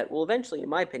with it that will eventually, in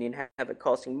my opinion, have it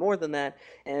costing more than that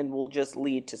and will just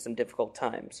lead to some difficult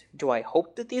times. Do I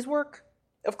hope that these work?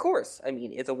 Of course. I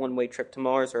mean, it's a one-way trip to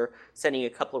Mars or sending a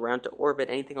couple around to orbit,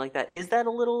 anything like that. Is that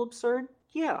a little absurd?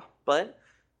 Yeah, but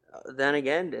then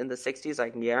again, in the 60s, I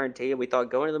can guarantee you we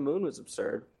thought going to the moon was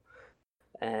absurd.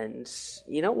 And,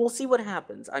 we'll see what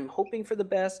happens. I'm hoping for the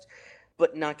best,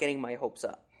 but not getting my hopes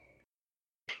up.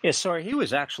 Yeah, sorry, he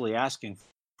was actually asking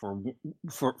for the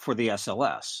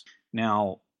SLS.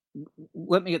 Now,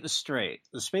 let me get this straight.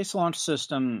 The Space Launch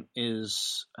System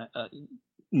is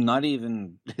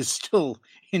is still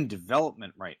in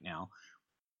development right now.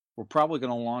 We're probably going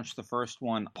to launch the first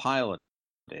one piloted.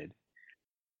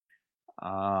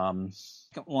 Second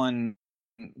one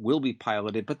will be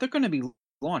piloted, but they're going to be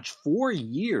launched 4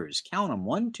 years. Count them,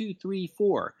 1, 2, 3,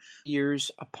 4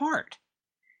 years apart.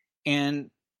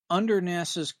 And under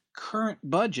NASA's current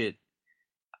budget,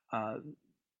 the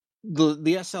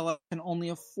SLS can only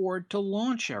afford to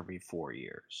launch every 4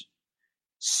 years.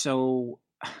 So,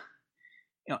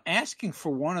 asking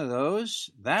for one of those,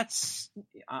 that's,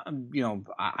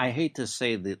 I hate to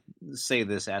say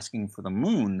this, asking for the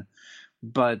moon,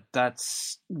 but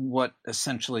that's what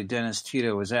essentially Dennis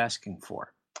Tito is asking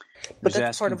for. But He's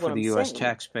that's part asking of what for the I'm U.S. saying.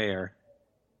 taxpayer.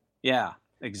 Yeah,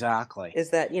 exactly. Is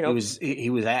that, he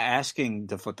was asking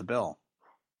to foot the bill.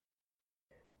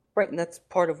 Right, and that's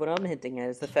part of what I'm hinting at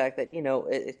is the fact that,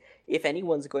 if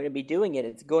anyone's going to be doing it,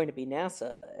 it's going to be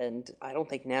NASA. And I don't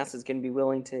think NASA's going to be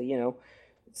willing to,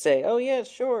 say, oh, yeah,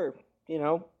 sure,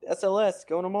 SLS,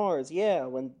 going to Mars, yeah,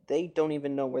 when they don't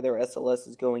even know where their SLS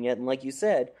is going yet. And like you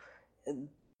said,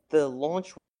 the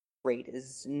launch rate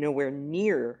is nowhere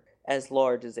near as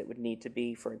large as it would need to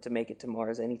be for it to make it to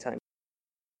Mars anytime.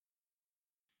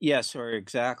 Yes, or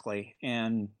exactly.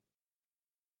 And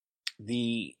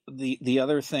the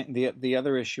other thing, the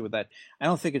other issue with that, I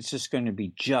don't think it's just going to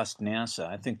be just NASA.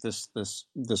 I think this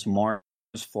Mars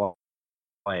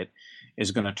flight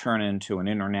is going to turn into an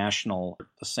international,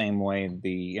 the same way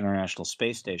the International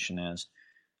Space Station is.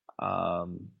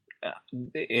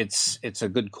 It's a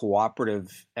good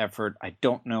cooperative effort. I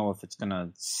don't know if it's going to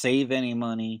save any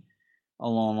money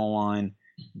along the line,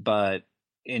 but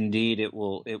indeed it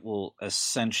will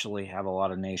essentially have a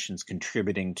lot of nations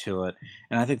contributing to it.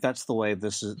 And I think that's the way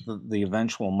this is the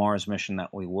eventual Mars mission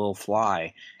that we will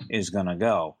fly is going to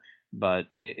go. But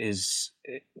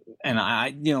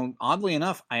oddly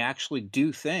enough, I actually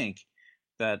do think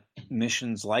that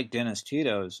missions like Dennis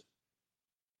Tito's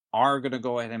are going to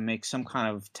go ahead and make some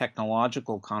kind of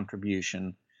technological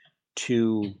contribution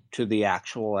to the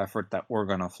actual effort that we're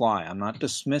going to fly. I'm not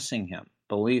dismissing him,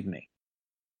 believe me.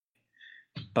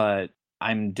 But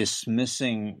I'm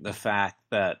dismissing the fact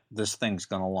that this thing's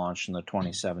going to launch in the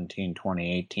 2017,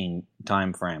 2018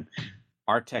 timeframe.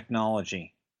 Our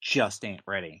technology just ain't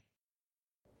ready.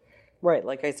 Right,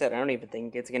 like I said, I don't even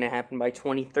think it's going to happen by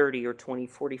 2030 or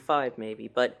 2045 maybe,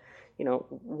 but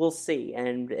we'll see.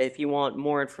 And if you want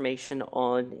more information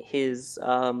on his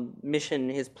mission,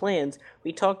 his plans,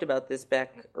 we talked about this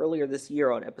back earlier this year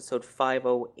on episode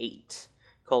 508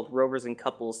 called Rovers and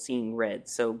Couples Seeing Red,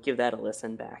 so give that a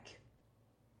listen back.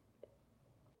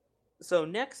 So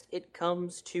next it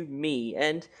comes to me,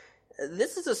 and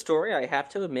this is a story I have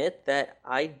to admit that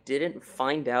I didn't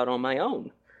find out on my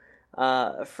own.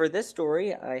 For this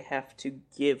story, I have to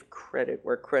give credit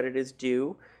where credit is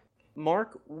due.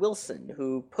 Mark Wilson,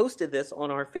 who posted this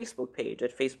on our Facebook page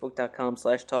at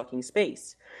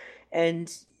facebook.com/talkingspace.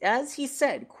 And as he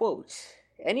said, quote,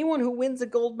 anyone who wins a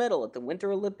gold medal at the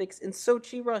Winter Olympics in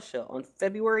Sochi, Russia on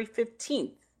February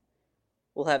 15th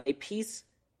will have a piece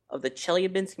of the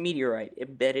Chelyabinsk meteorite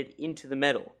embedded into the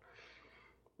medal.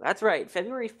 That's right,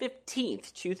 February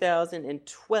 15th,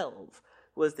 2012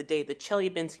 was the day the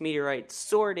Chelyabinsk meteorite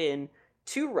soared in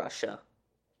to Russia,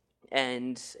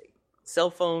 and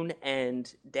cell phone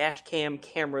and dash cam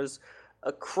cameras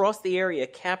across the area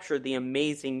captured the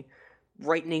amazing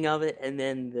brightening of it and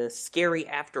then the scary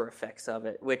after effects of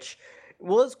it, which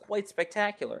was quite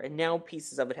spectacular, and now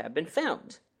pieces of it have been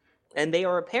found. And they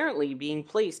are apparently being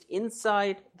placed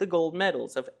inside the gold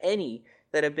medals of any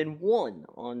that have been won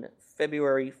on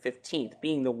February 15th,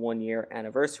 being the 1-year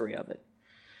anniversary of it.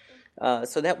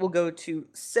 So that will go to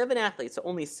 7 athletes. So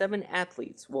only 7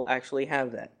 athletes will actually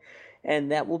have that.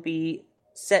 And that will be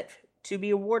set to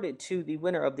be awarded to the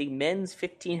winner of the men's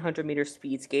 1,500-meter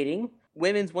speed skating,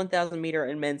 women's 1,000-meter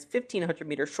and men's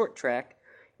 1,500-meter short track,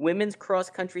 women's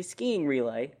cross-country skiing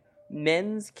relay,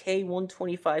 men's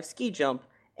K125 ski jump,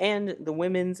 and the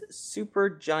women's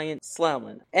super giant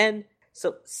slalom. And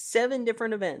so 7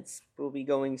 different events will be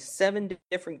going 7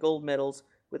 different gold medals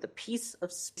with a piece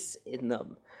of space in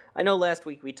them. I know the other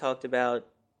week we talked about,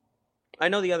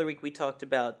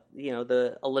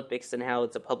 the Olympics and how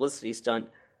it's a publicity stunt.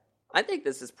 I think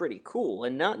this is pretty cool,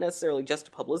 and not necessarily just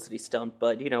a publicity stunt,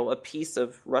 but, a piece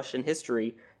of Russian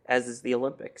history, as is the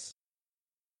Olympics.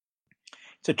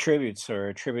 It's a tribute, sir,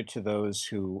 a tribute to those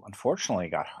who unfortunately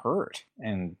got hurt,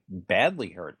 and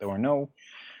badly hurt. There were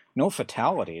no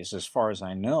fatalities, as far as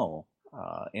I know,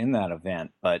 in that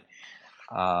event, but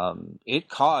it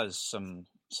caused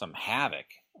some havoc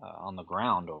on the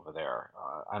ground over there.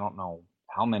 I don't know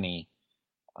how many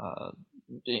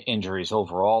injuries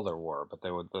overall there were, but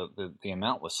the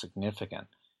amount was significant,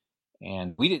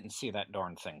 and we didn't see that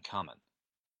darn thing coming.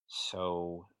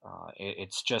 So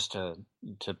it's just to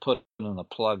put in the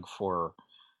plug for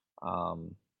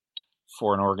an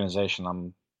organization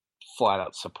I'm flat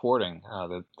out supporting,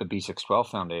 the B612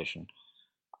 Foundation.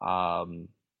 I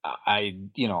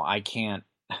can't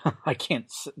I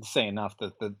can't say enough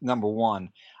that the number one,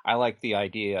 I like the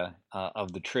idea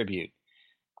of the tribute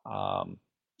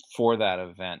for that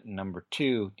event. Number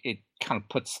two, it kind of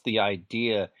puts the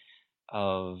idea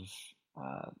of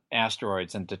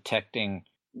asteroids and detecting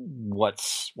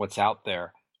what's out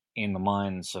there in the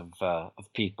minds of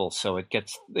people. So it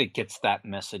gets that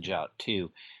message out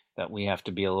too, that we have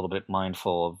to be a little bit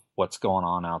mindful of what's going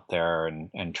on out there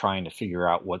and trying to figure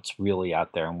out what's really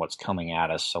out there and what's coming at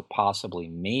us. So possibly,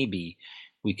 maybe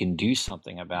we can do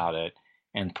something about it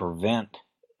and prevent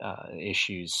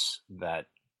issues that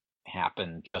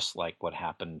happen, just like what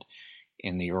happened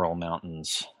in the Ural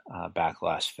Mountains back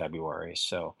last February.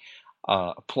 So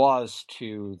applause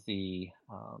to the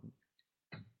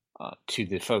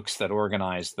folks that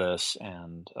organized this,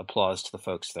 and applause to the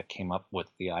folks that came up with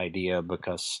the idea,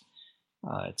 because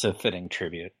it's a fitting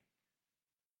tribute.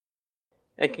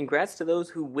 And congrats to those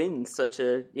who win such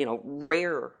a,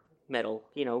 rare medal.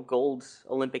 Gold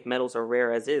Olympic medals are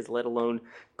rare as is, let alone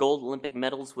gold Olympic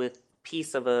medals with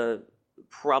piece of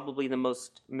probably the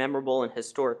most memorable and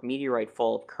historic meteorite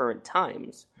fall of current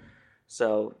times.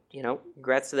 So,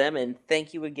 congrats to them, and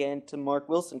thank you again to Mark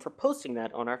Wilson for posting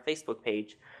that on our Facebook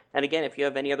page. And again, if you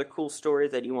have any other cool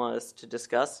stories that you want us to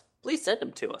discuss, please send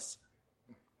them to us.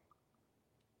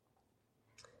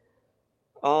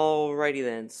 Alrighty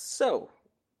then, so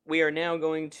we are now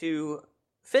going to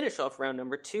finish off round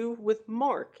number 2 with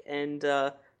Mark, and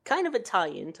kind of a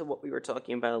tie-in to what we were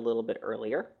talking about a little bit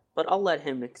earlier, but I'll let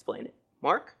him explain it.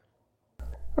 Mark?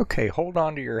 Okay, hold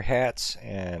on to your hats,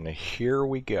 and here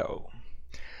we go.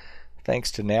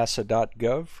 Thanks to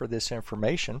NASA.gov for this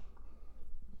information.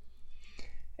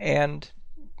 And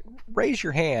raise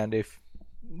your hand if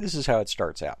this is how it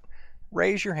starts out.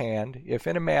 Raise your hand if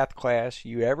in a math class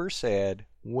you ever said,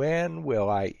 "When will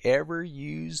I ever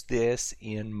use this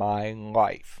in my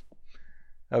life?"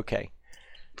 Okay.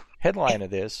 Headline of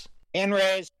this. Hand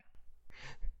raised.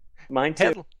 Mine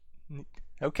too.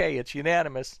 Okay, it's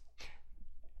unanimous.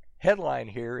 Headline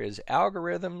here is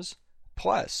Algorithms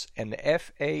plus an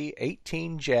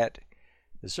FA-18 jet,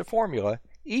 this is a formula,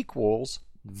 equals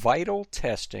vital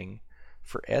testing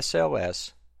for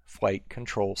SLS flight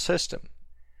control system.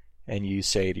 And you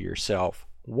say to yourself,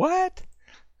 what?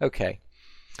 Okay.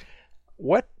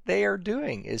 What they are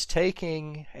doing is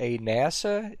taking a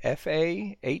NASA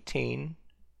FA-18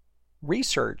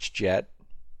 research jet,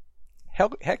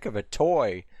 heck of a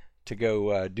toy to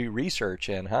go do research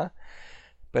in, huh?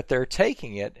 But they're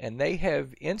taking it and they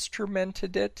have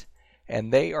instrumented it,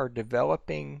 and they are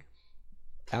developing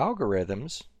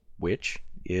algorithms, which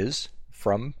is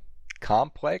from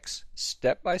complex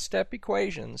step-by-step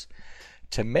equations,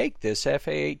 to make this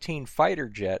FA-18 fighter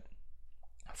jet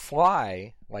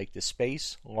fly like the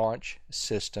Space Launch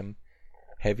System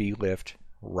heavy lift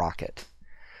rocket.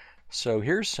 So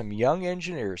here's some young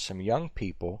engineers, some young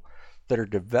people that are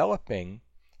developing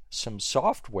some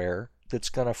software that's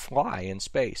going to fly in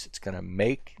space. It's going to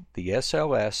make the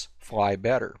SLS fly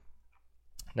better.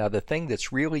 Now, the thing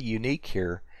that's really unique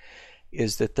here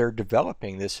is that they're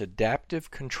developing this adaptive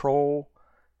control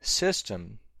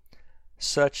system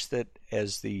such that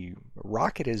as the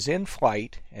rocket is in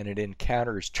flight and it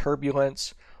encounters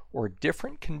turbulence or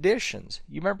different conditions,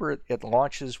 you remember at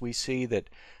launches we see that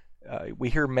we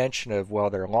hear mention of,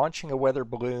 well, they're launching a weather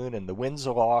balloon and the winds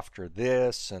aloft are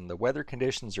this and the weather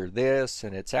conditions are this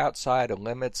and it's outside of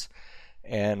limits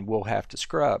and we'll have to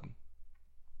scrub.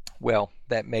 Well,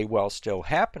 that may well still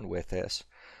happen with this,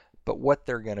 but what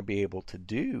they're going to be able to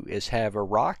do is have a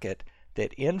rocket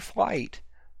that in flight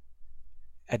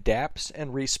adapts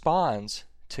and responds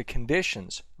to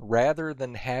conditions rather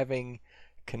than having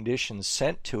conditions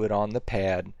sent to it on the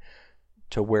pad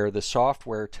to where the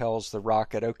software tells the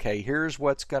rocket, okay, here's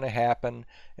what's going to happen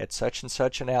at such and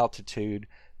such an altitude,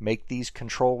 make these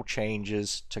control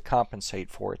changes to compensate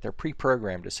for it. They're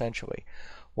pre-programmed essentially.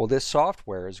 Well, this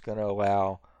software is going to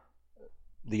allow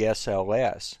the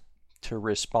SLS to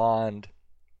respond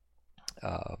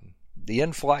the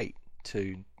in-flight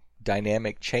to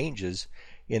dynamic changes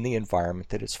in the environment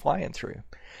that it's flying through.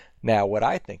 Now, what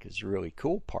I think is the really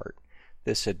cool part,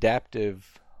 this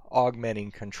adaptive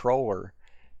augmenting controller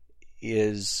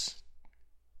is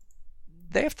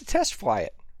they have to test fly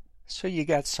it. So you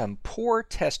got some poor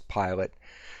test pilot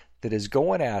that is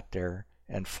going out there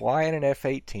and flying an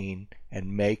F-18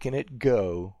 and making it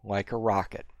go like a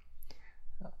rocket.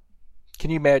 Can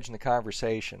you imagine the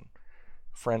conversation?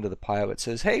 A friend of the pilot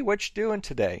says, "Hey, what you doing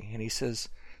today?" And he says,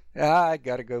 "I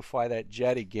got to go fly that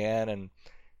jet again, and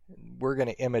we're going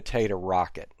to imitate a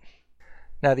rocket."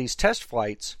 Now, these test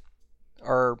flights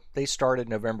they started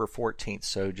November 14th,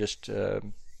 so just a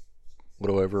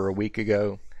little over a week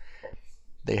ago.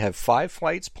 They have 5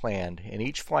 flights planned, and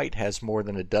each flight has more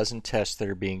than a dozen tests that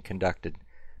are being conducted.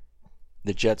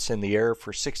 The jet's in the air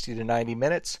for 60 to 90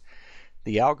 minutes.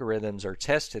 The algorithms are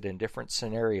tested in different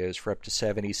scenarios for up to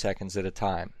 70 seconds at a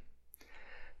time.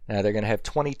 Now, they're going to have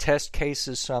 20 test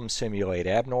cases. Some simulate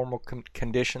abnormal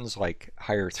conditions like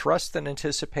higher thrust than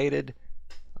anticipated.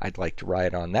 I'd like to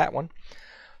ride on that one.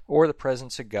 Or the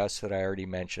presence of gusts that I already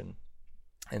mentioned,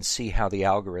 and see how the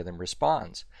algorithm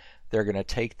responds. They're going to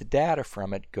take the data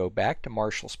from it, go back to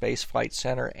Marshall Space Flight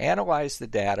Center, analyze the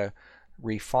data,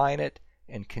 refine it,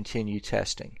 and continue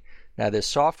testing. Now, this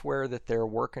software that they're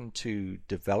working to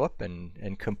develop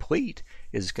and complete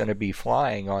is going to be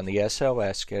flying on the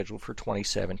SLS scheduled for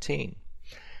 2017.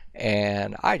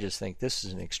 And I just think this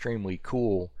is an extremely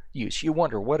cool use. You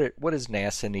wonder, what does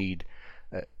NASA need,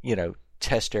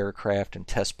 test aircraft and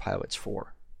test pilots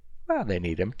for? Well, they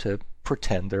need them to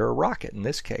pretend they're a rocket in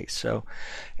this case. So,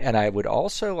 and I would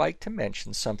also like to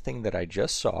mention something that I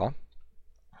just saw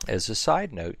as a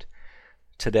side note.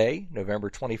 Today, November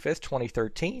 25th,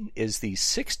 2013, is the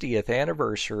 60th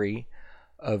anniversary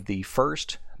of the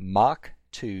first Mach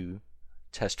 2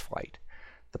 test flight.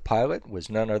 The pilot was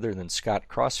none other than Scott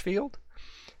Crossfield.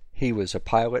 He was a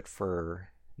pilot for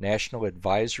National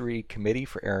Advisory Committee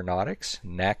for Aeronautics,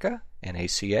 NACA,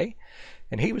 NACA,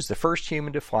 and he was the first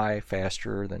human to fly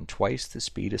faster than twice the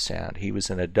speed of sound. He was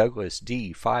in a Douglas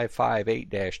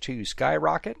D558-2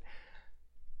 skyrocket,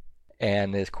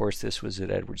 and of course this was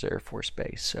at Edwards Air Force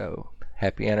Base. So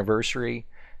happy anniversary,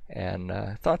 and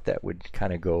I thought that would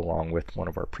kind of go along with one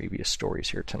of our previous stories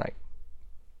here tonight.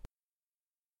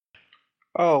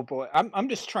 Oh boy, I'm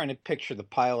just trying to picture the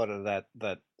pilot of that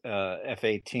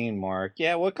F-18, Mark.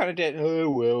 Yeah, what kind of day? Oh,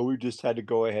 well, we just had to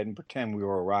go ahead and pretend we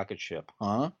were a rocket ship,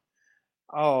 huh?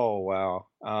 Oh, wow.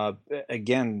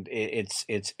 Again,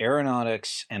 it's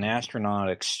aeronautics and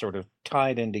astronautics sort of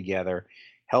tied in together,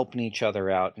 helping each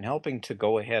other out and helping to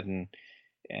go ahead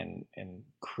and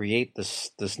create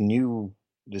this new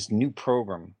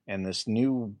program and this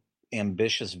new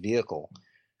ambitious vehicle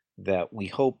that we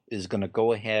hope is going to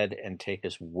go ahead and take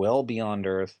us well beyond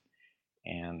Earth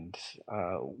and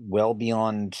well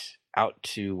beyond out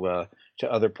to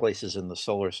other places in the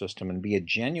solar system and be a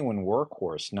genuine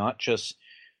workhorse, not just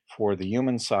for the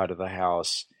human side of the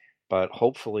house, but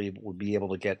hopefully we'll be able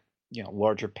to get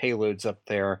larger payloads up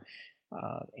there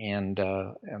and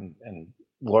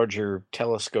larger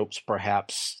telescopes,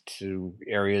 perhaps to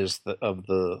areas of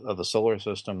the solar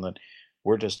system that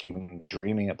we're just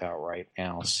dreaming about right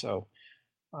now. So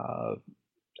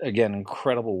again,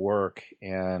 incredible work.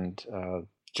 And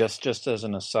just as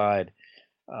an aside,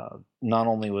 not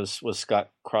only was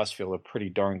Scott Crossfield a pretty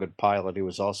darn good pilot, he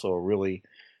was also a really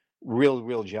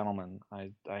real gentleman.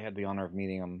 I had the honor of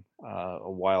meeting him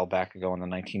a while back ago in the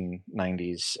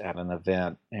 1990s at an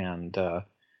event, and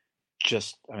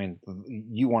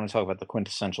you want to talk about the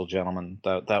quintessential gentleman.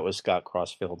 That was Scott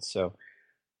Crossfield. So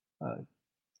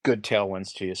good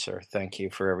tailwinds to you, sir. Thank you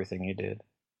for everything you did.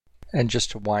 And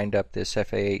just to wind up this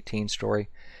FA-18 story,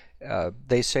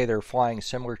 they say they're flying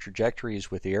similar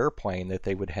trajectories with the airplane that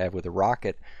they would have with a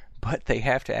rocket, but they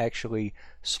have to actually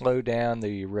slow down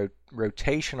the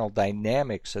rotational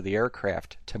dynamics of the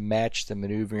aircraft to match the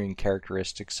maneuvering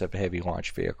characteristics of a heavy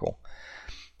launch vehicle.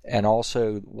 And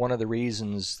also, one of the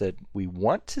reasons that we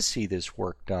want to see this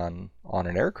work done on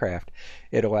an aircraft,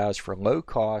 it allows for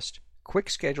low-cost, quick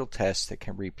scheduled tests that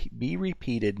can be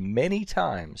repeated many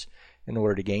times in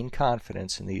order to gain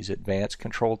confidence in these advanced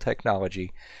control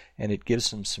technology, and it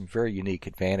gives them some very unique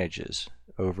advantages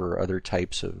over other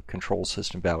types of control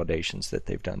system validations that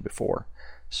they've done before.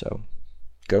 So,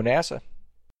 go NASA.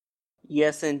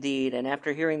 Yes, indeed. And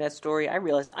after hearing that story, I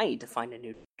realized I need to find a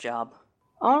new job.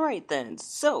 Alright then,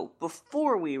 so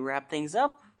before we wrap things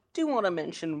up, I do want to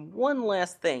mention one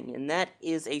last thing, and that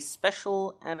is a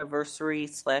special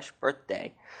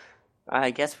anniversary/birthday.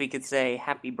 I guess we could say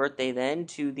happy birthday then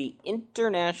to the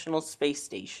International Space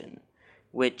Station,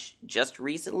 which just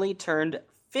recently turned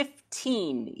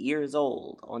 15 years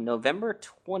old on November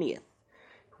 20th,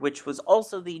 which was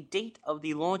also the date of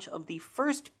the launch of the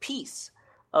first piece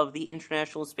of the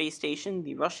International Space Station,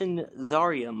 the Russian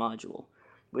Zarya module,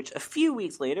 which a few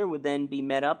weeks later would then be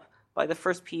met up by the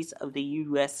first piece of the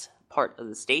U.S. part of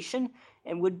the station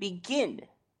and would begin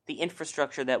the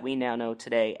infrastructure that we now know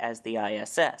today as the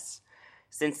ISS.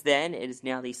 Since then, it is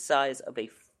now the size of a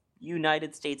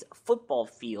United States football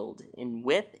field in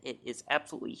width. It is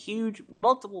absolutely huge,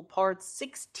 multiple parts,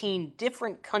 16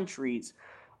 different countries,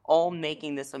 all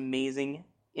making this amazing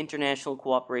international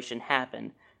cooperation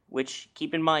happen, which,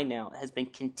 keep in mind now, has been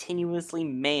continuously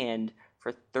manned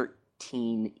for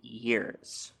 13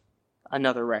 years.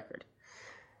 Another record.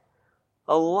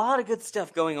 A lot of good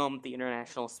stuff going on with the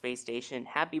International Space Station.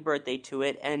 Happy birthday to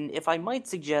it. And if I might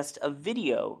suggest a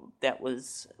video that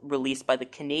was released by the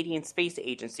Canadian Space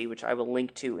Agency, which I will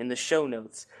link to in the show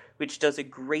notes, which does a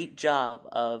great job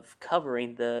of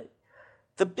covering the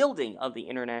building of the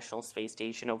International Space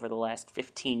Station over the last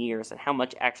 15 years and how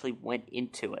much actually went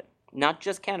into it. Not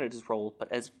just Canada's role,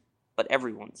 but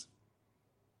everyone's.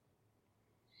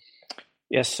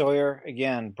 Yes, Sawyer,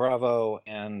 again, bravo.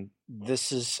 And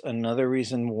this is another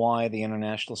reason why the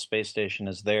International Space Station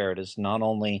is there. It is not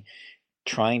only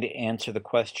trying to answer the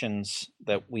questions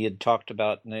that we had talked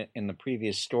about in the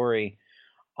previous story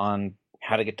on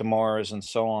how to get to Mars and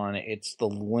so on. It's the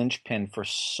linchpin for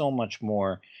so much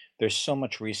more. There's so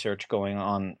much research going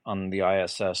on the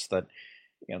ISS that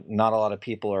not a lot of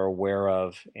people are aware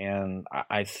of. And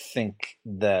I think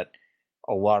that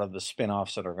a lot of the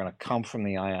spin-offs that are going to come from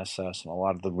the ISS and a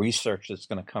lot of the research that's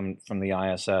going to come from the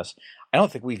ISS, I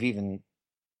don't think we've even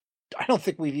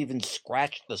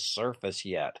scratched the surface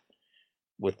yet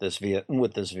with this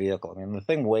vehicle. I mean, the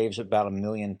thing weighs about 1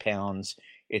 million pounds.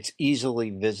 It's easily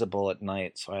visible at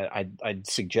night, so I'd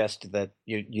suggest that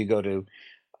you go to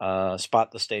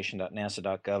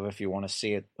spotthestation.nasa.gov if you want to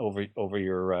see it over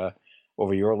your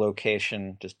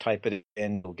location. Just type it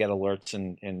in. You'll get alerts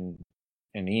in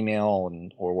email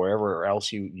or wherever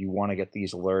else you want to get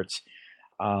these alerts.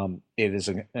 It is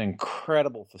an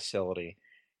incredible facility,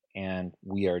 and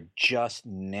we are just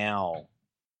now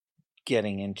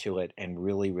getting into it and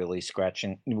really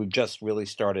scratching. We've just really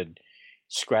started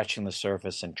scratching the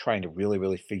surface and trying to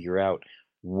really figure out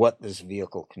what this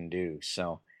vehicle can do.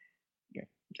 So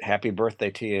happy birthday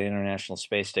to you, International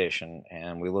Space Station,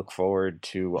 and we look forward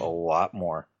to a lot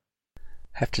more.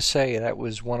 Have to say that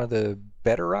was one of the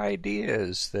better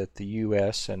ideas that the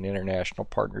U.S. and international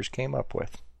partners came up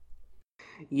with.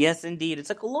 Yes, indeed. It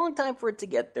took a long time for it to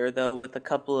get there, though, with a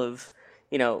couple of,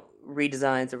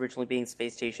 redesigns, originally being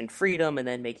Space Station Freedom, and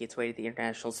then making its way to the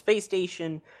International Space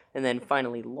Station, and then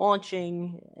finally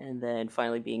launching, and then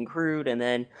finally being crewed, and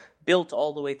then built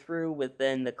all the way through, with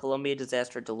then the Columbia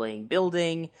disaster delaying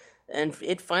building, and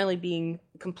it finally being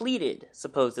completed,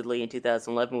 supposedly, in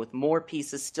 2011, with more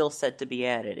pieces still set to be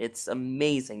added. It's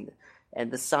amazing, and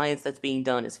the science that's being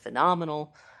done is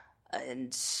phenomenal,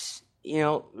 and,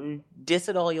 diss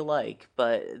it all you like,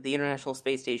 but the International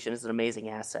Space Station is an amazing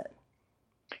asset.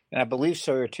 And I believe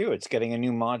Sawyer, too, it's getting a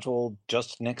new module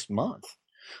just next month,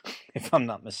 if I'm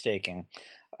not mistaken.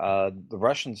 The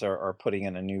Russians are putting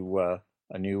in a new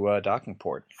docking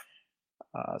port.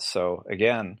 So,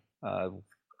 again,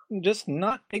 just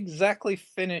not exactly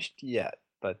finished yet,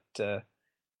 but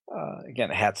again,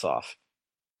 hats off.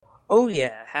 Oh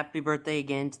yeah, happy birthday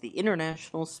again to the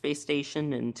International Space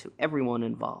Station and to everyone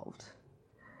involved.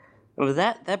 And with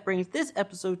that brings this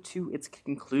episode to its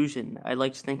conclusion. I'd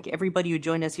like to thank everybody who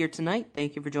joined us here tonight.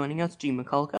 Thank you for joining us, Gene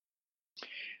McCullough.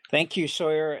 Thank you,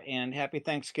 Sawyer, and happy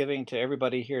Thanksgiving to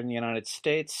everybody here in the United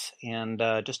States. And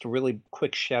just a really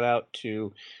quick shout out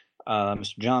to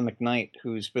Mr. John McKnight,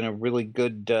 who's been a really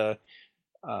good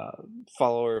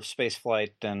follower of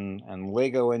spaceflight and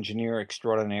Lego engineer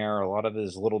extraordinaire. A lot of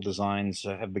his little designs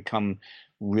have become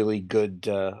really good,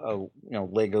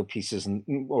 Lego pieces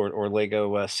or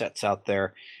Lego sets out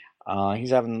there. He's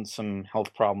having some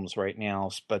health problems right now,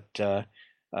 but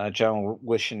John, we're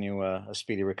wishing you a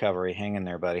speedy recovery. Hang in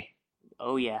there, buddy.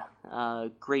 Oh yeah,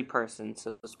 great person.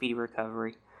 So speedy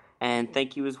recovery, and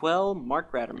thank you as well,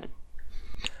 Mark Ratterman.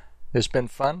 It's been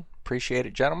fun. Appreciate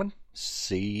it, gentlemen.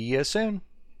 See you soon.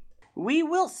 We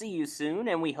will see you soon,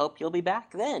 and we hope you'll be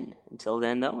back then. Until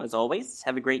then, though, as always,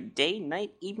 have a great day,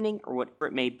 night, evening, or whatever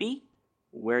it may be.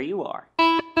 where you are.